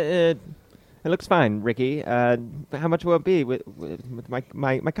 It looks fine, Ricky. How much will it be with my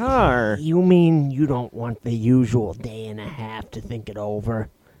car? You mean you don't want the usual day and a half to think it over?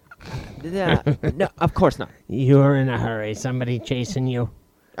 No, of course not. You're in a hurry. Somebody chasing you?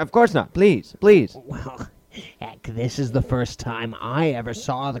 Of course not. Please. Well, heck, this is the first time I ever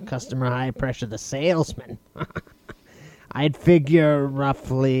saw the customer high pressure the salesman. I'd figure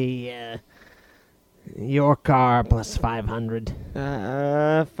roughly your car plus 500.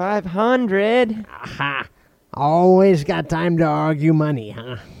 500? Aha! Always got time to argue money,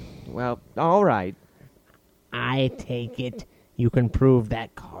 huh? Well, all right. I take it you can prove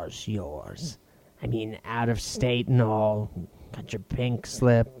that car's yours. I mean, out of state and all. Got your pink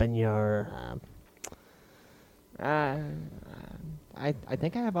slip and your, I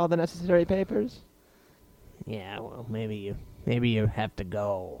think I have all the necessary papers. Yeah, well, maybe you have to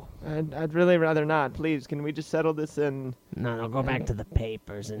go. I'd really rather not. Please, can we just settle this in? No, go back to the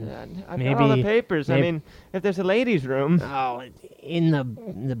papers and I've maybe got all the papers. I mean, if there's a ladies' room. Oh, in the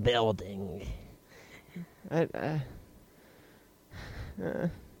building. I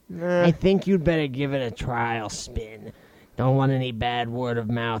think you'd better give it a trial spin. Don't want any bad word of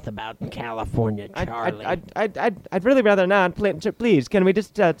mouth about California Charlie. I'd really rather not. Please, can we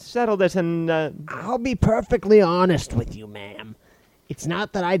just settle this and... I'll be perfectly honest with you, ma'am. It's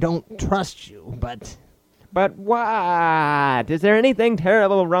not that I don't trust you, but... But what? Is there anything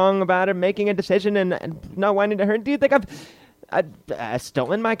terrible wrong about her making a decision and not wanting to hurt? Do you think I've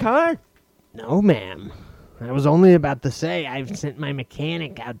stolen my car? No, ma'am. I was only about to say I've sent my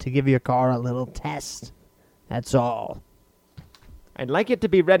mechanic out to give your car a little test. That's all. I'd like it to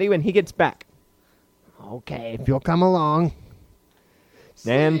be ready when he gets back. Okay, if you'll come along.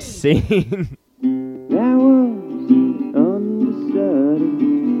 And scene. That was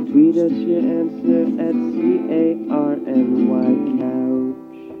understudy. Tweet us your answer at CARNY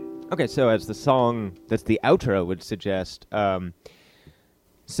Couch. Okay, so as the song, that's the outro would suggest,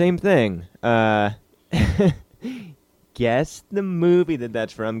 same thing. Guess the movie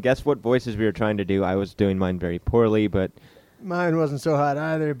that's from. Guess what voices we were trying to do. I was doing mine very poorly, but... Mine wasn't so hot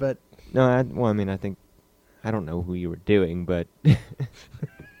either, but... No, I think... I don't know who you were doing, but...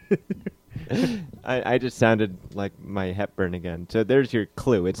 I just sounded like my Hepburn again. So there's your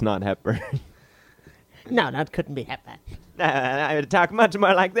clue. It's not Hepburn. No, that couldn't be Hepburn. I would talk much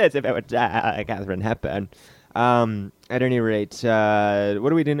more like this if it were Catherine Hepburn. At any rate, what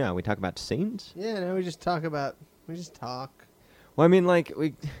do we do now? We talk about scenes? Yeah, no, we just talk. Well, I mean, like,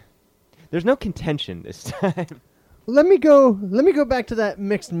 there's no contention this time. Let me go back to that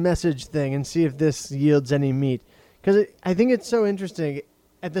mixed message thing and see if this yields any meat. Because I think it's so interesting.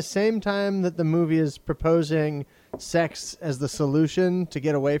 At the same time that the movie is proposing sex as the solution to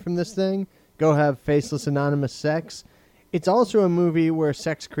get away from this thing, go have faceless anonymous sex, it's also a movie where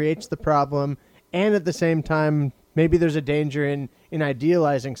sex creates the problem, and at the same time, maybe there's a danger in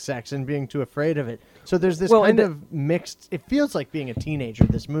idealizing sex and being too afraid of it. So there's this kind of mixed... It feels like being a teenager,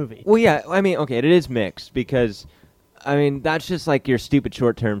 this movie. Well, yeah, I mean, okay, it is mixed because... I mean, that's just like your stupid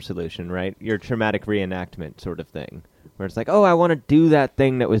short-term solution, right? Your traumatic reenactment sort of thing. Where it's like, oh, I want to do that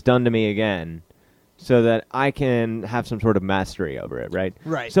thing that was done to me again so that I can have some sort of mastery over it, right?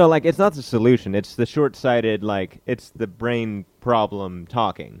 Right. So, like, it's not the solution. It's the short-sighted, like, it's the brain problem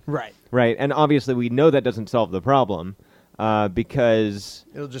talking. Right. Right, and obviously we know that doesn't solve the problem because...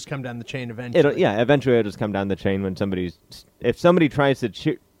 It'll just come down the chain eventually. Eventually it'll just come down the chain when if somebody tries to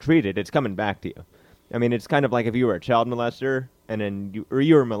treat it, it's coming back to you. I mean, it's kind of like if you were a child molester, and then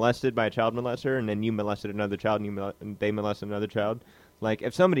you were molested by a child molester, and then you molested another child, and they molested another child. Like,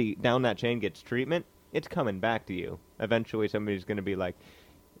 if somebody down that chain gets treatment, it's coming back to you. Eventually, somebody's going to be like,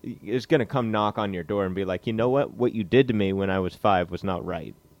 is going to come knock on your door and be like, you know what? What you did to me when I was 5 was not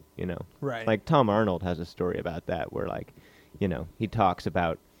right. you know. Right. Like Tom Arnold has a story about that where, like, he talks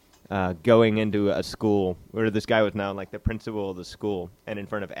about going into a school where this guy was now like the principal of the school, and in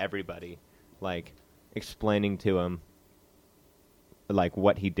front of everybody, like explaining to him like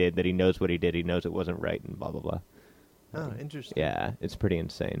what he did, that he knows what he did, he knows it wasn't right, and blah blah blah. Oh, interesting. Yeah, it's pretty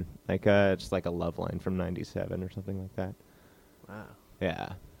insane. Like it's like a love line from '97 or something like that. Wow.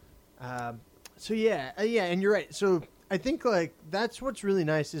 Yeah. So yeah, and you're right. So I think like that's what's really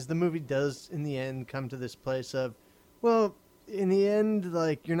nice is the movie does in the end come to this place of, well, in the end,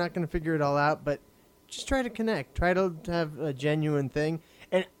 like you're not going to figure it all out, but just try to connect, try to have a genuine thing.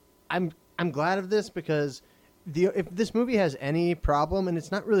 And I'm glad of this because if this movie has any problem, and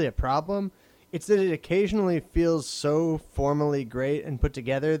it's not really a problem, it's that it occasionally feels so formally great and put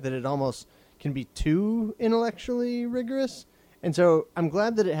together that it almost can be too intellectually rigorous. And so I'm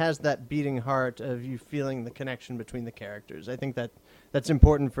glad that it has that beating heart of you feeling the connection between the characters. I think that's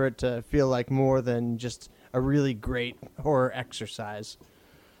important for it to feel like more than just a really great horror exercise.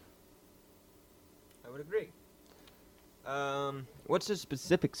 I would agree. What's a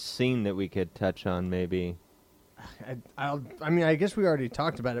specific scene that we could touch on, maybe? I guess we already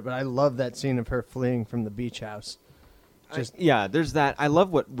talked about it, but I love that scene of her fleeing from the beach house. There's that. I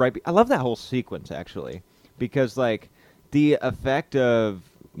love that whole sequence, actually, because, like, the effect of,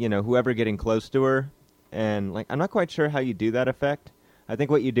 whoever getting close to her, and, like, I'm not quite sure how you do that effect. I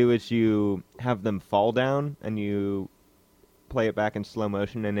think what you do is you have them fall down, and you play it back in slow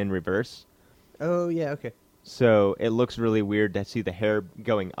motion and in reverse. Oh, yeah, okay. So it looks really weird to see the hair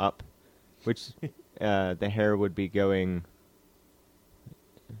going up, which the hair would be going...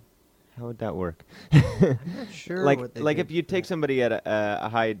 How would that work? I'm not sure like, what they like did if you for take that. somebody at a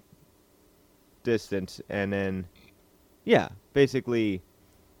high distance and then... Yeah, basically,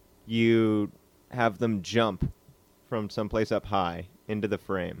 you have them jump from someplace up high into the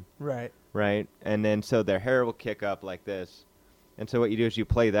frame, Right. right? And then so their hair will kick up like this. And so what you do is you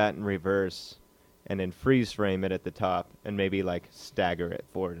play that in reverse and then freeze frame it at the top and maybe like stagger it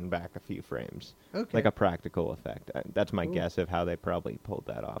forward and back a few frames. Okay. Like a practical effect. That's my Cool. guess of how they probably pulled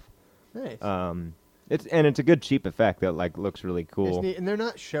that off. Nice. It's a good cheap effect that like looks really It's cool. neat, and they're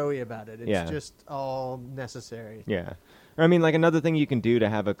not showy about it. It's Yeah. just all necessary. Yeah. Or, I mean, like, another thing you can do to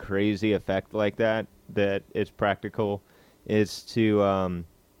have a crazy effect like that is practical is to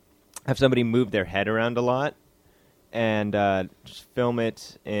have somebody move their head around a lot and just film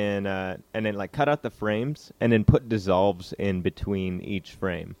it and then, like, cut out the frames and then put dissolves in between each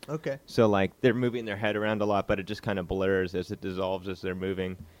frame. Okay. So, like, they're moving their head around a lot, but it just kind of blurs as it dissolves as they're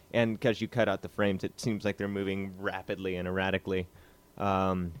moving. And because you cut out the frames, it seems like they're moving rapidly and erratically.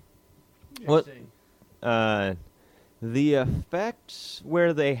 What? The effects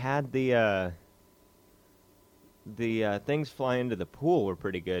where they had the things fly into the pool were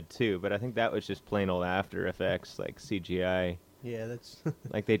pretty good too, but I think that was just plain old After Effects, like CGI. Yeah, that's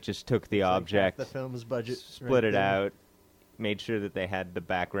Like they just took the it's like half object, the film's budget, split right it there. out, made sure that they had the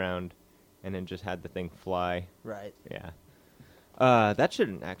background, and then just had the thing fly. Right. Yeah. That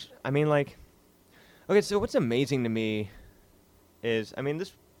shouldn't actually... I mean, like... Okay, so what's amazing to me is... I mean,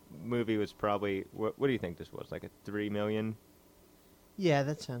 this movie was probably... What do you think this was? Like a 3 million? Yeah,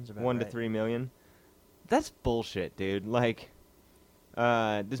 that sounds about 1 right. to 3 million? That's bullshit, dude. Like...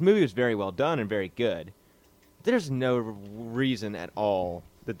 this movie was very well done and very good. There's no reason at all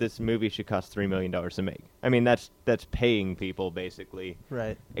that this movie should cost $3 million to make. I mean, that's paying people, basically.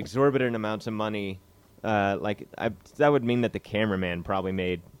 Right. Exorbitant amounts of money. That would mean that the cameraman probably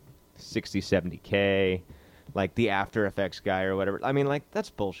made 60, 70K. Like, the After Effects guy or whatever. I mean, like, that's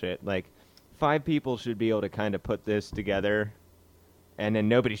bullshit. Like, 5 people should be able to kind of put this together, and then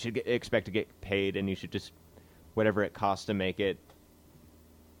nobody should expect to get paid, and you should just, whatever it costs to make it,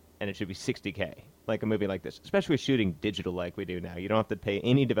 and it should be 60K. Like a movie like this, especially shooting digital like we do now. You don't have to pay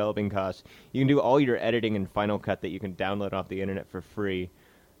any developing costs. You can do all your editing in Final Cut that you can download off the internet for free.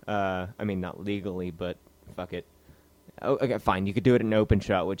 I mean, not legally, but fuck it. Oh, okay, fine. You could do it in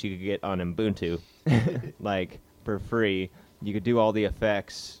OpenShot, which you could get on Ubuntu, like, for free. You could do all the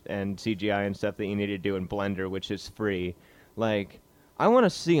effects and CGI and stuff that you need to do in Blender, which is free. Like, I want to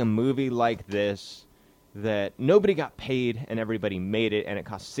see a movie like this that nobody got paid and everybody made it, and it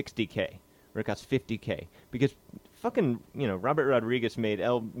cost 60K. Or it costs 50K. Because fucking, Robert Rodriguez made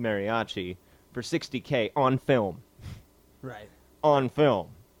El Mariachi for 60K on film. Right. On film.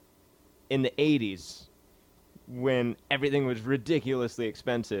 In the 80s, when everything was ridiculously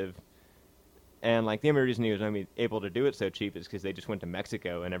expensive. And, like, the only reason he was able to do it so cheap is because they just went to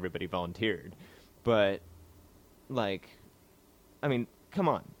Mexico and everybody volunteered. But, like, I mean, come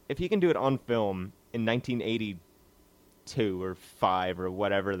on. If he can do it on film in 1980 2 or 5 or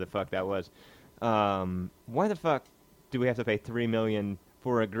whatever the fuck that was. Why the fuck do we have to pay $3 million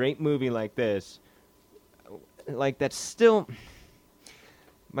for a great movie like this? Like, that's still...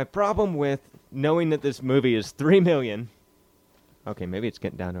 My problem with knowing that this movie is $3 million... Okay, maybe it's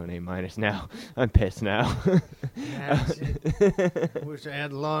getting down to an A- now. I'm pissed now. Wish I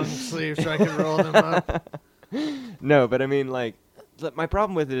had long sleeves so I could roll them up. No, but I mean, like, my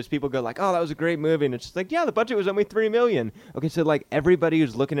problem with it is people go like, oh, that was a great movie. And it's just like, yeah, the budget was only $3 million. Okay, so, like, everybody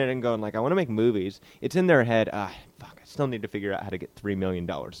who's looking at it and going, like, I want to make movies, it's in their head, fuck, I still need to figure out how to get $3 million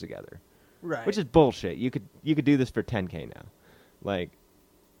together. Right. Which is bullshit. You could do this for $10K now. Like,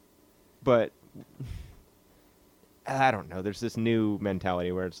 but... I don't know. There's this new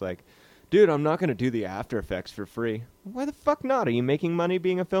mentality where it's like, dude, I'm not going to do the After Effects for free. Why the fuck not? Are you making money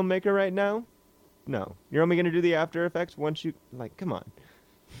being a filmmaker right now? No. You're only going to do the After Effects once you... Like, come on.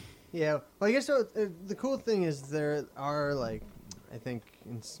 Yeah. Well, I guess the cool thing is there are, like, I think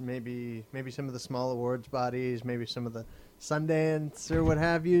maybe some of the small awards bodies, maybe some of the Sundance or what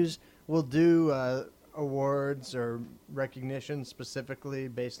have yous will do awards or recognition specifically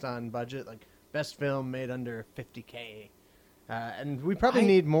based on budget, like best film made under $50K. And we probably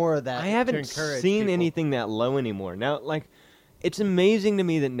need more of that. I haven't to encourage seen people. anything that low anymore. Now, like, it's amazing to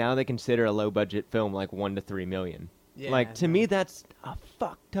me that now they consider a low-budget film like $1 to $3 million. Yeah, Like, to me, that's a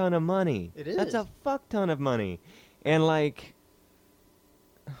fuck ton of money. It is. That's a fuck ton of money. And, like,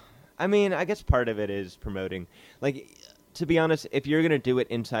 I mean, I guess part of it is promoting. Like, to be honest, if you're going to do it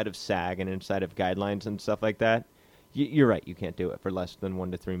inside of SAG and inside of guidelines and stuff like that, you're right. You can't do it for less than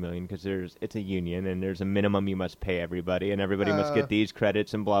 $1 to $3 million because it's a union and there's a minimum you must pay everybody and everybody must get these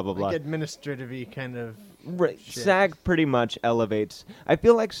credits and blah blah blah. Like administrative-y kind of Right. shit. SAG pretty much elevates. I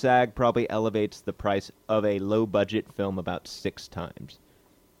feel like SAG probably elevates the price of a low budget film about 6 times.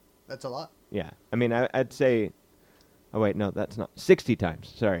 That's a lot. Yeah. I mean, I'd say. Oh wait, no, that's not 60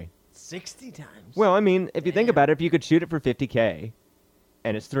 times. Sorry. 60 times. Well, I mean, if you think Damn. about it, if you could shoot it for $50K,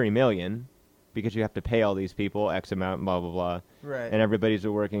 and it's $3 million. Because you have to pay all these people X amount, and blah, blah, blah. Right. And everybody's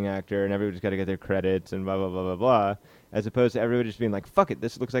a working actor, and everybody's got to get their credits, and blah, blah, blah, blah, blah. As opposed to everybody just being like, fuck it,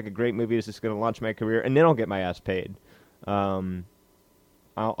 this looks like a great movie, this is going to launch my career, and then I'll get my ass paid.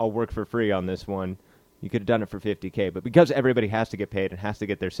 I'll work for free on this one. You could have done it for $50K, but because everybody has to get paid, and has to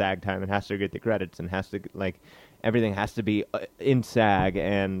get their SAG time, and has to get the credits, and has to, like, everything has to be in SAG,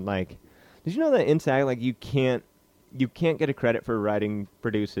 and, like, did you know that in SAG, like, you can't get a credit for writing,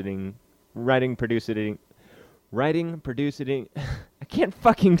 producing, I can't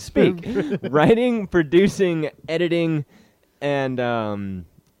fucking speak. Writing, producing, editing, and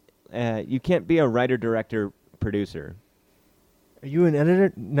you can't be a writer, director, producer. Are you an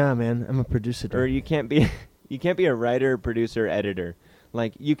editor? Nah, man, I'm a producer. Or you can't be a writer, producer, editor.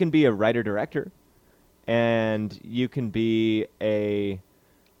 Like, you can be a writer, director, and you can be a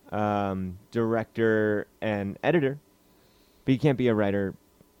director and editor, but you can't be a writer,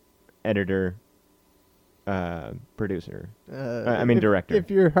 editor, producer. I mean, director.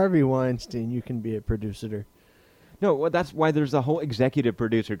 If you're Harvey Weinstein, you can be a producer. No, well, that's why there's a whole executive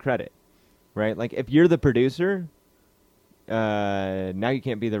producer credit, right? Like, if you're the producer, now you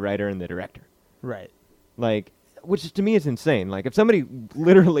can't be the writer and the director. Right. Like, which to me is insane. Like, if somebody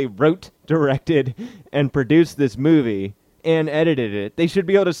literally wrote, directed, and produced this movie and edited it, they should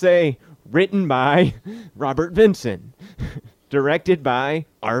be able to say, written by Robert Vincent. Directed by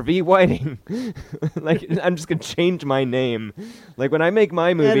R.V. Whiting. Like, I'm just going to change my name. Like, when I make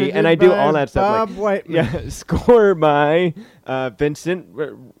my movie Edited and I do by all that stuff. Bob like, Whiteman. Yeah, score by Vincent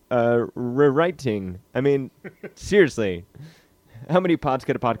Rewriting. I mean, seriously. How many pods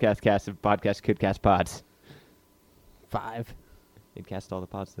could a podcast cast if a podcast could cast pods? 5. It'd cast all the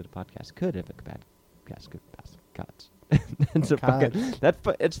pods that a podcast could if a podcast could cast pods.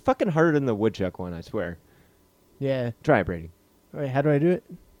 It's fucking harder than the woodchuck one, I swear. Yeah. Try it, Brady. Wait, how do I do it?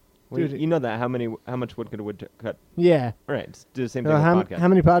 Well, Dude, you know that how much wood could a woodchuck cut? Yeah. All right, let's do the same thing So with how, podcast. how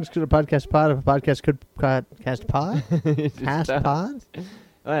many pods could a podcast pod if a podcast could cast pod? It's just Cast tough. pods?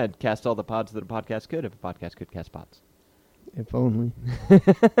 I'd cast all the pods that a podcast could if a podcast could cast pods. If only.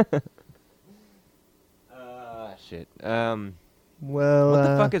 Shit. Well, What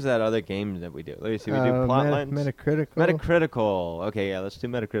the fuck is that other game that we do? Let me see. We do plot lines. Metacritical. Metacritical. Okay, yeah, let's do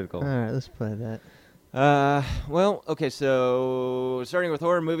Metacritical. All right, let's play that. Well, okay, so starting with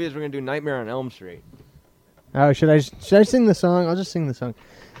horror movies, we're gonna do Nightmare on Elm Street. Oh, should I sing the song? I'll just sing the song.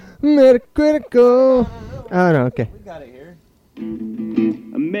 Metacritical. Oh no, okay. We got it here.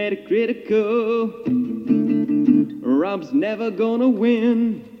 Metacritical. Rob's never gonna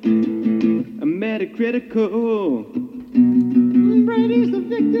win. Metacritical. Brady's the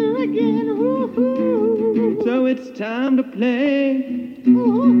victor again. Woo-hoo. So it's time to play.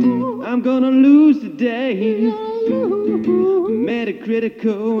 I'm gonna lose today.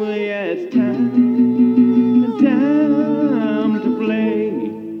 Metacritical, yeah, it's time to play.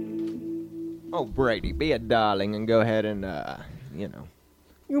 Oh, Brady, be a darling and go ahead and, you know,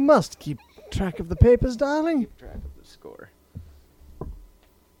 You must keep track of the papers, darling. keep track of the score.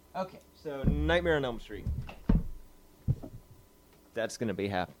 Okay, so Nightmare on Elm Street. That's gonna be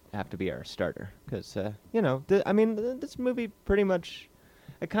have to be our starter, because you know, this movie pretty much,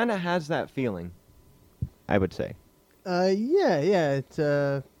 it kind of has that feeling, I would say. Yeah, it's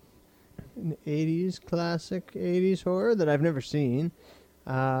an 80s classic 80s horror that I've never seen.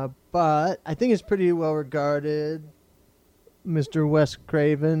 But I think it's pretty well regarded. Mr. Wes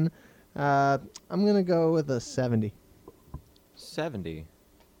Craven. I'm going to go with a 70. 70.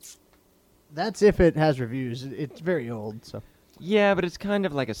 That's if it has reviews. It's very old, so. Yeah, but it's kind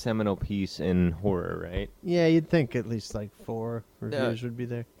of like a seminal piece in horror, right? Yeah, you'd think at least like 4 reviews would be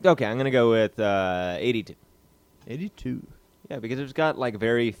there. Okay, I'm gonna go with 82. 82. Yeah, because it's got like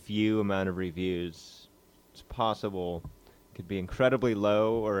very few amount of reviews. It's possible it could be incredibly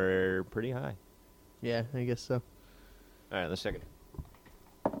low or pretty high. Yeah, I guess so. All right, let's check it.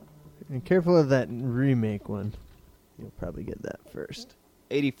 And careful of that remake one. You'll probably get that first.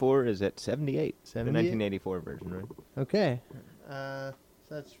 84 is at 78. The 78? 1984 version, right? Okay. So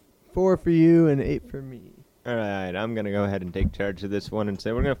that's 4 for you and 8 for me. All right, I'm going to go ahead and take charge of this one and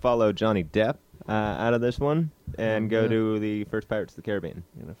say we're going to follow Johnny Depp out of this one and go to the first Pirates of the Caribbean.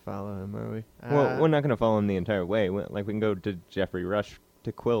 You're going to follow him, are we? Well, we're not going to follow him the entire way. We can go to Jeffrey Rush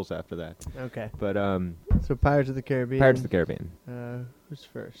to Quills after that. Okay. But So Pirates of the Caribbean. Pirates of the Caribbean. Who's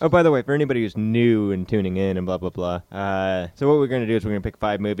first? Oh, by the way, for anybody who's new and tuning in and blah, blah, blah, so what we're going to do is we're going to pick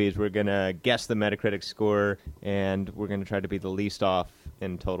 5 movies. We're going to guess the Metacritic score, and we're going to try to be the least off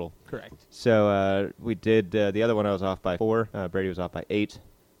in total. Correct. So we did the other one I was off by 4. Brady was off by 8.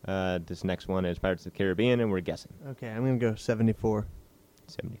 This next one is Pirates of the Caribbean, and we're guessing. Okay, I'm going to go 74.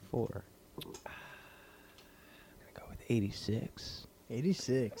 74. I'm going to go with 86.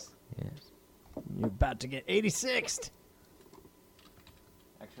 86. Yes. You're about to get 86th.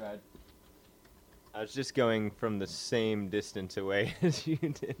 Actually, I was just going from the same distance away as you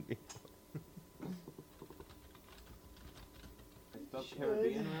did before. I spelled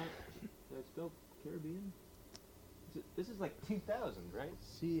Caribbean right? Did I spell Caribbean? This is like 2000, right?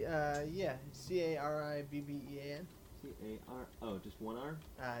 Yeah, CARIBBEAN. C-A-R. Oh, just one R?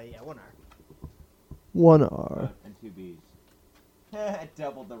 Yeah, 1 R. 1 R. And 2 B's. I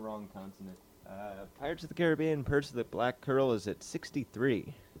doubled the wrong consonant. Pirates of the Caribbean, Purse of the Black Pearl is at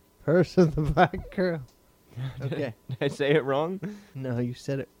 63. Purse of the Black Girl. Okay. Did I say it wrong? No, you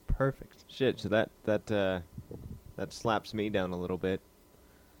said it perfect. Shit, so that slaps me down a little bit.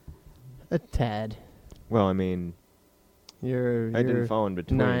 A tad. Well, I mean, You're I didn't fall in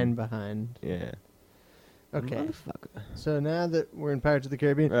between. 9 behind. Yeah. Okay. Motherfucker. So now that we're in Pirates of the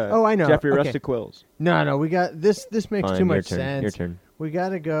Caribbean. Right. Oh, I know. Jeffrey okay. Rush to Quills. No, we got this. This makes Fine, too your much turn, sense. Your turn. We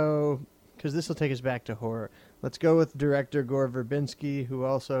gotta go because this will take us back to horror. Let's go with director Gore Verbinski, who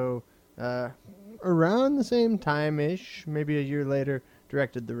also, around the same time-ish, maybe a year later,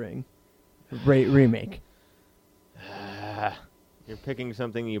 directed The Ring, remake. You're picking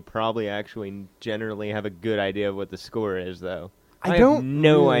something you probably actually generally have a good idea of what the score is, though. I have don't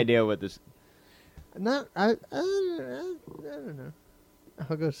no really- idea what this. Not I don't know.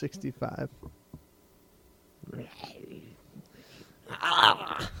 I'll go 65.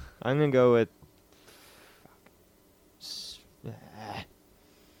 I'm gonna go with.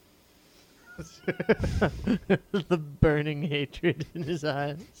 The burning hatred in his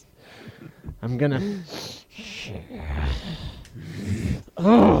eyes. I'm gonna.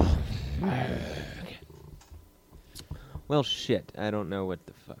 Oh. Well, shit. I don't know what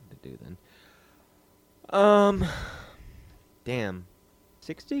the fuck to do then. Damn.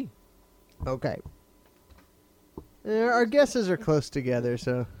 60? Okay. Our guesses are close together,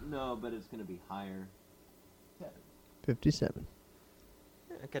 so No, but it's gonna be higher. 57.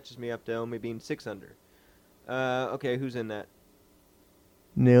 That catches me up to only being 6 under. Okay, who's in that?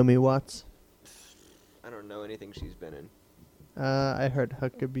 Naomi Watts. I don't know anything she's been in. I heard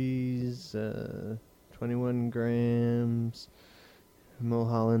Huckabees, 21 Grams,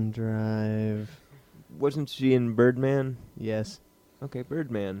 Mulholland Drive. Wasn't she in Birdman? Yes, Okay,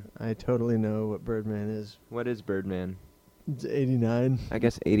 Birdman. I totally know what Birdman is. What is Birdman? It's 89, I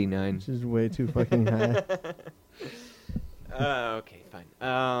guess 89. which is way too fucking high. Okay,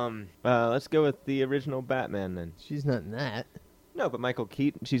 fine. Let's go with the original Batman then. She's not in that. No, but Michael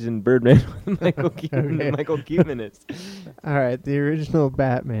Keaton. She's in Birdman with Michael Keaton. Okay. Michael Keaton is. All right, the original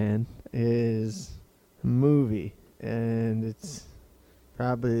Batman is movie, and it's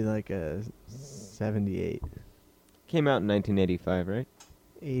probably like a 78, Came out in 1985, right?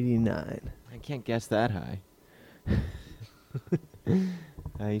 89. I can't guess that high.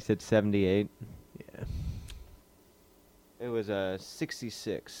 You said 78. Yeah, It was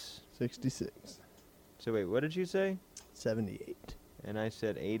 66. 66, So wait, what did you say? 78. And I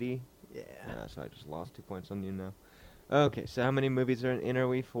said 80. Yeah. So I just lost 2 points on you now. Okay, so how many movies are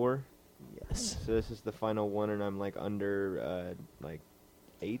we? 4? Yes, So this is the final one, and I'm like under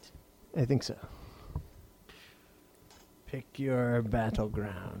 8. I think so. Pick your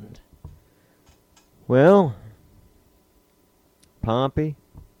battleground. Well, Pompey.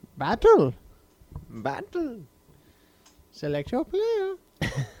 Battle. Battle. Select your player.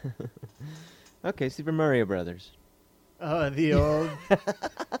 Okay, Super Mario Brothers. Oh, the old.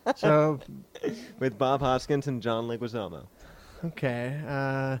 So, With Bob Hoskins and John Leguizamo.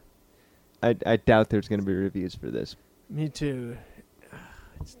 okay. I doubt there's going to be reviews for this. Me too.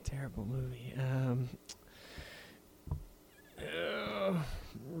 It's a terrible movie.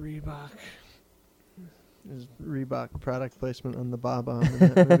 Reebok. There's Reebok product placement on the Bob-omb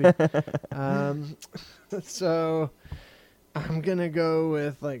in that movie. So I'm gonna go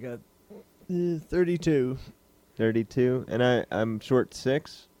with like a 32. 32, and I'm short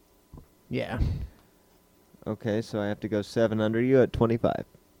 6. Yeah. Okay, so I have to go 7 under you at 25.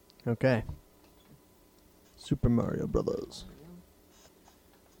 Okay. Super Mario Brothers.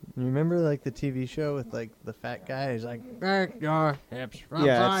 You remember like the TV show with like the fat guy? He's like, back your hips from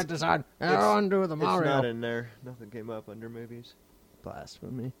Yeah, side to side. On to the Mario. It's not in there. Nothing came up under movies.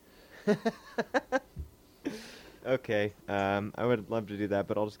 Blasphemy. Okay, I would love to do that,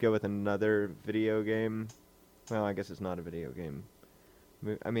 but I'll just go with another video game. Well, I guess it's not a video game.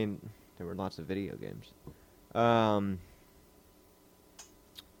 I mean, there were lots of video games.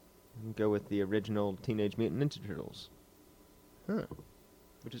 Go with the original Teenage Mutant Ninja Turtles, Huh.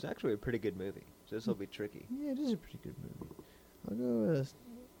 which is actually a pretty good movie. So this will be tricky. Yeah, it is a pretty good movie. I'll go with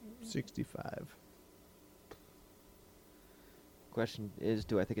 65. Question is,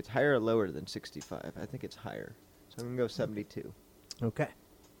 do I think it's higher or lower than 65? I think it's higher. So I'm going to go 72. Okay.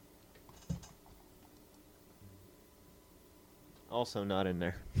 Also not in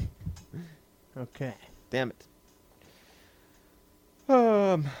there. Okay. Damn it.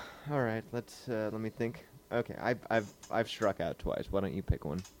 All right. Let me think. Okay, I've struck out twice. Why don't you pick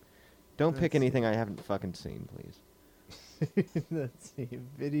one? Don't pick Let's see. anything I haven't fucking seen, please. Let's see.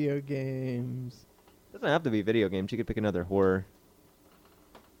 Video games. Doesn't have to be video games. You could pick another horror.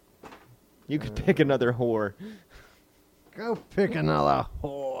 You could pick another whore. Go pick another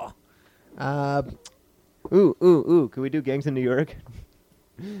whore. Ooh. Can we do Gangs in New York?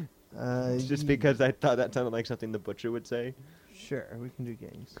 Just ye- because I thought that sounded like something the Butcher would say. Sure, we can do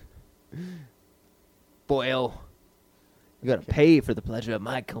gangs. Boyle, you gotta Okay. pay for the pleasure of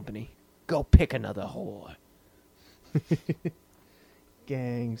my company. Go pick another whore.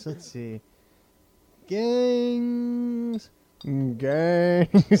 Gangs. Let's see. Gangs.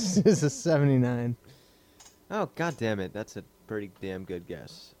 Gangs is a 79. Oh, god damn it. That's a pretty damn good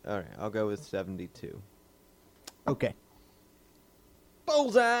guess. Alright, I'll go with 72. Okay.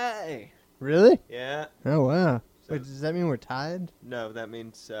 Bullseye! Really? Yeah. Oh, wow. So- Wait, does that mean we're tied? No, that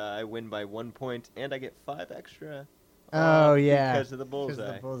means I win by 1 point, and I get 5 extra. Oh, yeah. Because of the Because bullseye.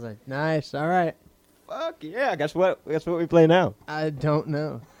 of the bullseye. Nice. All right. Fuck yeah! Guess what? Guess what we play now? I don't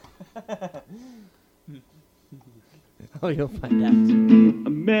know. Oh, you'll find out.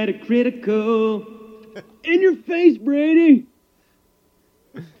 I'm metacritical. In your face, Brady.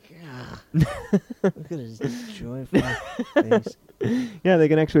 Look at his joyful face. Yeah, they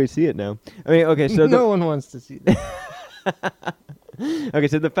can actually see it now. I mean, okay, so No one wants to see that. okay,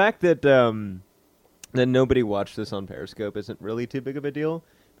 so the fact that that nobody watched this on Periscope isn't really too big of a deal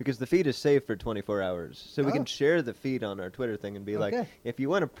because the feed is saved for 24 hours. So we Oh. can share the feed on our Twitter thing and be like, Okay. if you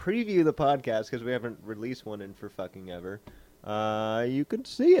want to preview the podcast because we haven't released one in for fucking ever, you can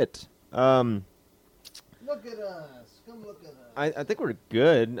see it. Look at us. Come look at us. I think we're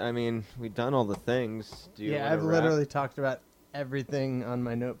good. I mean, we've done all the things. Do you Yeah, wanna I've wrap? literally talked about everything on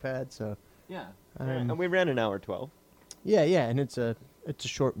my notepad, so Yeah. I'm- And we ran an hour 12. yeah, and it's a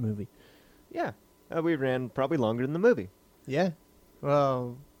short movie. Yeah. We ran probably longer than the movie. Yeah.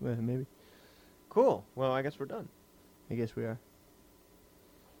 Well, maybe. Cool. Well, I guess we're done. I guess we are.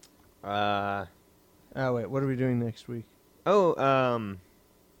 Uh Oh wait, what are we doing next week? oh,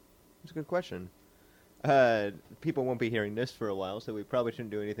 that's a good question. People won't be hearing this for a while, so we probably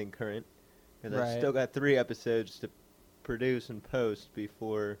shouldn't do anything current. Because I've Right. still got 3 episodes to produce and post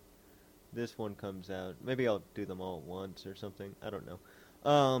before this one comes out. Maybe I'll do them all at once or something. I don't know.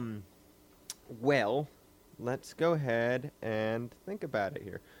 Well, let's go ahead and think about it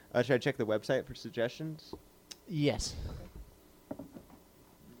here. Should I check the website for suggestions? Yes.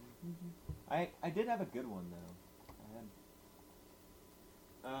 I did have a good one, though.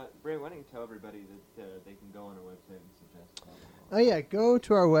 Bray, why don't you tell everybody that they can go on our website and suggest? Oh, yeah. Go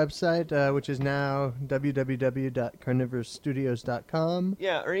to our website, which is now www.carnivorousstudios.com.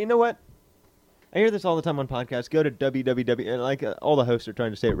 Yeah, or you know what? I hear this all the time on podcasts. Go to www, and all the hosts are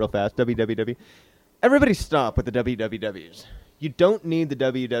trying to say it real fast. www. Everybody stop with the wwws. You don't need the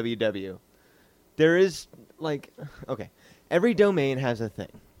www. There is, okay, every domain has a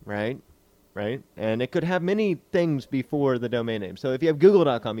thing, right? Right? And it could have many things before the domain name. So if you have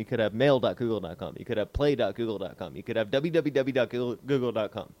google.com, you could have mail.google.com. You could have play.google.com. You could have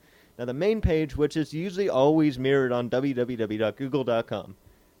www.google.com. Now, the main page, which is usually always mirrored on www.google.com,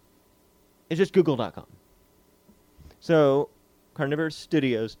 is just google.com. So,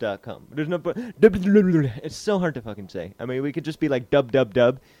 carnivorousstudios.com. There's no... It's so hard to fucking say. I mean, we could just be like dub.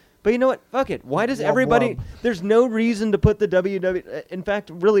 But you know what? Fuck it. Why does everybody... There's no reason to put the www... In fact,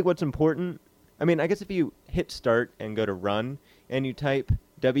 really what's important... I mean, I guess if you hit start and go to run, and you type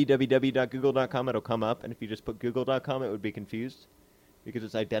www.google.com, it'll come up. And if you just put google.com, it would be confused. Because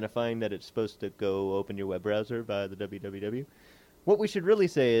it's identifying that it's supposed to go open your web browser via the www. What we should really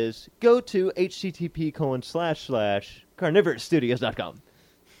say is, go to http://carnivorousstudios.com.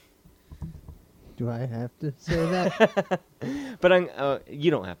 Do I have to say that? But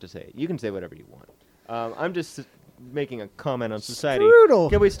you don't have to say it. You can say whatever you want. I'm just making a comment on society.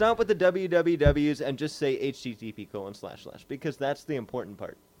 Strudel. Can we stop with the wwws and just say http:// because that's the important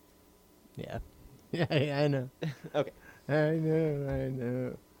part. Yeah. Yeah, I know. Okay. I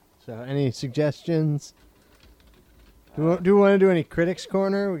know. So, any suggestions? Do we want to do any Critics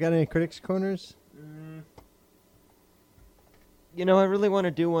Corner? We got any Critics Corners? You know, I really want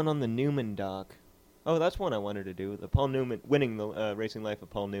to do one on the Newman doc. Oh, that's one I wanted to do. The Paul Newman, winning the Racing Life of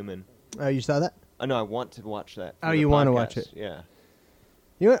Paul Newman. Oh, you saw that? No, I want to watch that. Oh, you want to watch it? Yeah.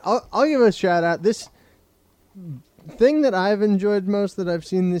 You know what? I'll give a shout out. This thing that I've enjoyed most that I've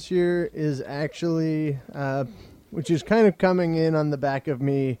seen this year is actually, which is kind of coming in on the back of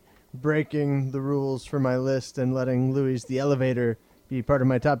me breaking the rules for my list and letting Louis the Elevator be part of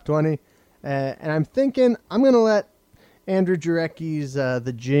my top 20. And I'm thinking I'm going to let Andrew Jarecki's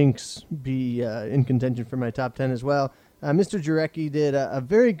The Jinx be in contention for my top 10 as well. Mr. Jarecki did a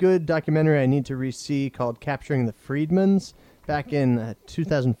very good documentary I need to re-see called Capturing the Freedmans back in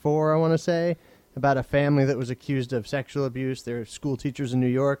 2004, I want to say, about a family that was accused of sexual abuse. They're school teachers in New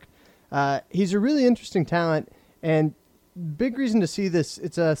York. He's a really interesting talent, and big reason to see this.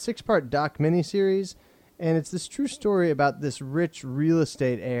 It's a 6-part doc miniseries, and it's this true story about this rich real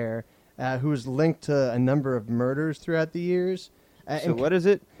estate heir who was linked to a number of murders throughout the years. So what is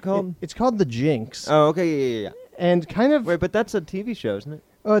it called? It's called The Jinx. Oh, okay, yeah. And kind of... Wait, but that's a TV show, isn't it?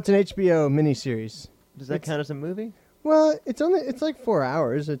 Oh, it's an HBO miniseries. Does that count as a movie? Well, it's like 4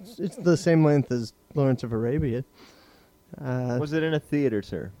 hours. It's the same length as Lawrence of Arabia. Was it in a theater,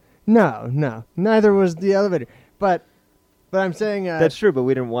 sir? No. Neither was The Elevator. But I'm saying... That's true, but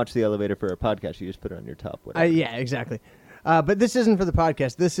we didn't watch The Elevator for our podcast. You just put it on your top. Yeah, exactly. But this isn't for the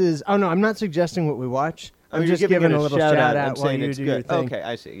podcast. This is... Oh, no, I'm not suggesting what we watch. I'm just giving a little shout out while you do your thing. Okay,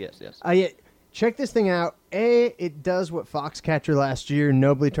 I see. Yes. Yeah, check this thing out. It does what Foxcatcher last year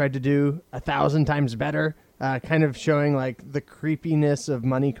nobly tried to do 1,000 times better, kind of showing like the creepiness of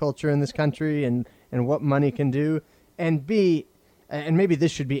money culture in this country and what money can do. And B, and maybe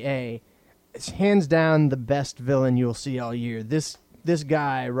this should be A, it's hands down the best villain you'll see all year. This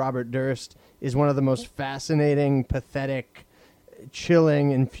guy, Robert Durst, is one of the most fascinating, pathetic,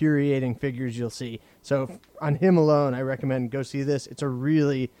 chilling, infuriating figures you'll see. So on him alone, I recommend go see this. It's a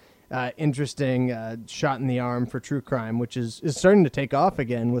really interesting shot in the arm for true crime, which is starting to take off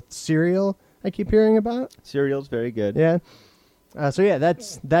again with Serial. I keep hearing about. Serial's very good. Yeah. So yeah,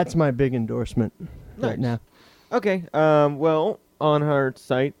 that's my big endorsement right now. Okay. Well, on our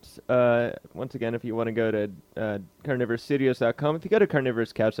site, once again, if you want to go to carnivorousstudios.com, if you go to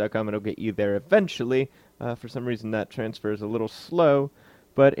carnivorouscouch.com, it'll get you there eventually. For some reason, that transfer is a little slow.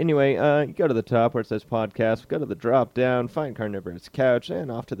 But anyway, you go to the top where it says podcast, go to the drop down, find Carnivorous Couch, and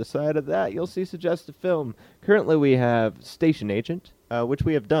off to the side of that, you'll see Suggested Film. Currently, we have Station Agent, which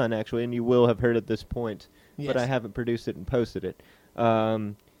we have done, actually, and you will have heard at this point, but I haven't produced it and posted it.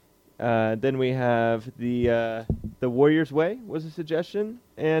 Then we have the Warrior's Way was a suggestion,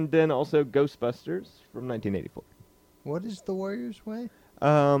 and then also Ghostbusters from 1984. What is The Warrior's Way?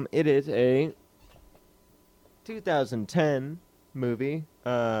 It is a 2010 movie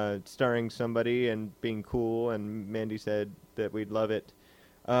starring somebody and being cool, and Mandy said that we'd love it.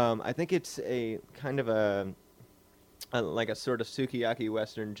 I think it's a kind of a like a sort of sukiyaki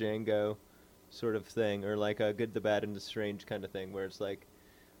Western Django sort of thing, or like a Good, the Bad, and the Strange kind of thing, where it's like,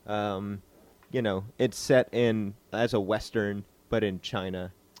 it's set in as a Western, but in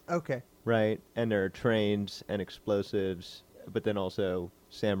China, Okay. right? And there are trains and explosives, but then also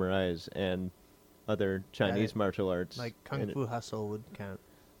samurais and other Chinese it. martial arts. Like Kung Fu Hustle would count.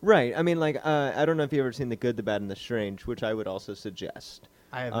 Right. I mean, like, I don't know if you've ever seen The Good, the Bad, and the Strange, which I would also suggest.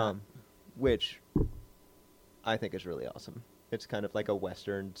 I have not. Which I think is really awesome. It's kind of like a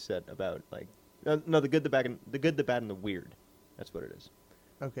Western set about, like, no, The Good, the Bad, and the Weird. That's what it is.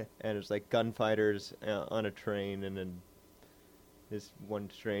 Okay. And it's like gunfighters on a train, and then this one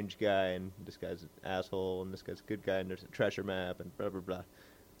strange guy, and this guy's an asshole, and this guy's a good guy, and there's a treasure map, and blah blah blah.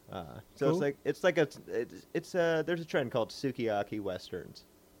 So Cool. there's a trend called sukiyaki westerns,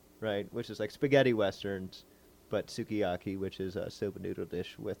 right? Which is like spaghetti westerns, but sukiyaki, which is a soba noodle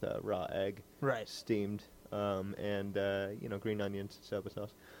dish with a raw egg, Right. steamed, and green onions, soba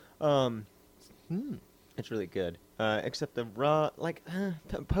sauce. It's really good. Except the raw,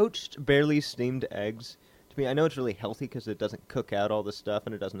 poached, barely steamed eggs. To me, I know it's really healthy because it doesn't cook out all the stuff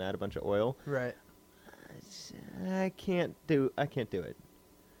and it doesn't add a bunch of oil. Right. I can't do it.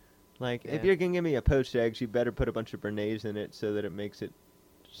 Like, if Yeah. you're gonna give me a poached eggs, you better put a bunch of béarnaise in it so that it makes it,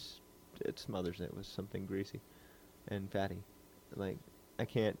 it smothers it with something greasy and fatty. Like, I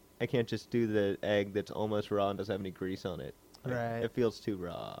can't just do the egg that's almost raw and doesn't have any grease on it. Like, Right. it feels too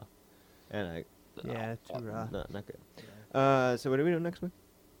raw, and Yeah, too raw. not good. So what are we doing next week?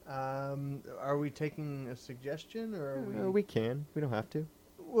 Are we taking a suggestion, or are We can. We don't have to.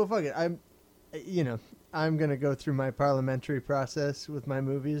 Well, fuck it. I'm gonna go through my parliamentary process with my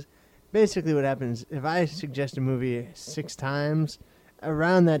movies. Basically, what happens if I suggest a movie 6 times,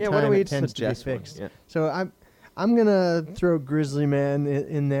 around that Yeah, why don't time we it tends to be suggest one? fixed. Yeah. So I'm gonna throw Grizzly Man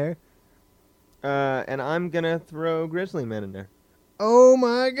in there. And I'm gonna throw Grizzly Man in there. Oh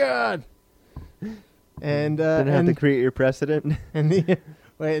my god! And Didn't have to and create your precedent. and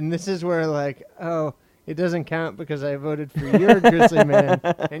this is where it doesn't count because I voted for your Grizzly Man.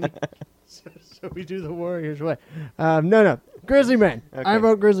 And so we do the Warriors way. No, Grizzly Man. Okay. I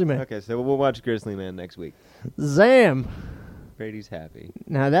vote Grizzly Man. Okay, so we'll watch Grizzly Man next week. Zam. Brady's happy.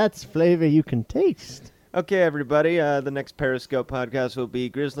 Now that's flavor you can taste. Okay, everybody. The next Periscope podcast will be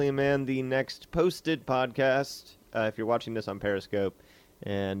Grizzly Man, the next posted podcast. If you're watching this on Periscope,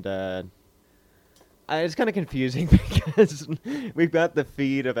 and it's kind of confusing because we've got the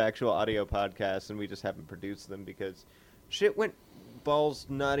feed of actual audio podcasts, and we just haven't produced them because shit went balls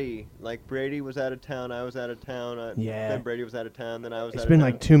nutty. Like, Brady was out of town, I was out of town. Yeah. Then Brady was out of town, then I was It's out been of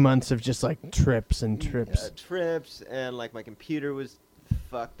town. like 2 months of just like trips and trips. Trips, and like my computer was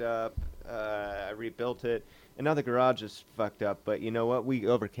fucked up. I rebuilt it, and now the garage is fucked up. But you know what? We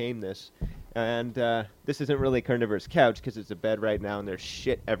overcame this, and this isn't really Carnivorous Couch because it's a bed right now, and there's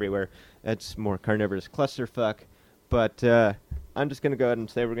shit everywhere. It's more Carnivorous Clusterfuck. But I'm just gonna go ahead and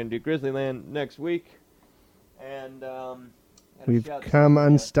say we're gonna do Grizzly Land next week, and We've come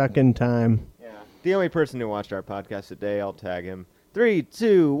unstuck in time. Yeah. The only person who watched our podcast today, I'll tag him. 3,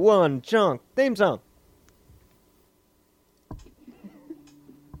 2, 1, chunk. Theme song.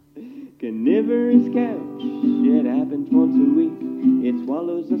 Carnivorous couch, it happens once a week. It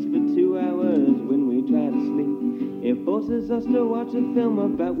swallows us for 2 hours when we try to sleep. It forces us to watch a film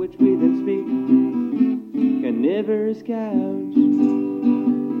about which we then speak. Carnivorous couch,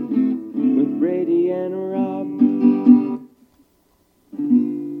 with Brady and Rob.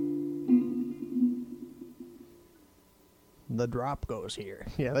 The drop goes here.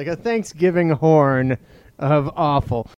 Yeah, like a Thanksgiving horn of awful.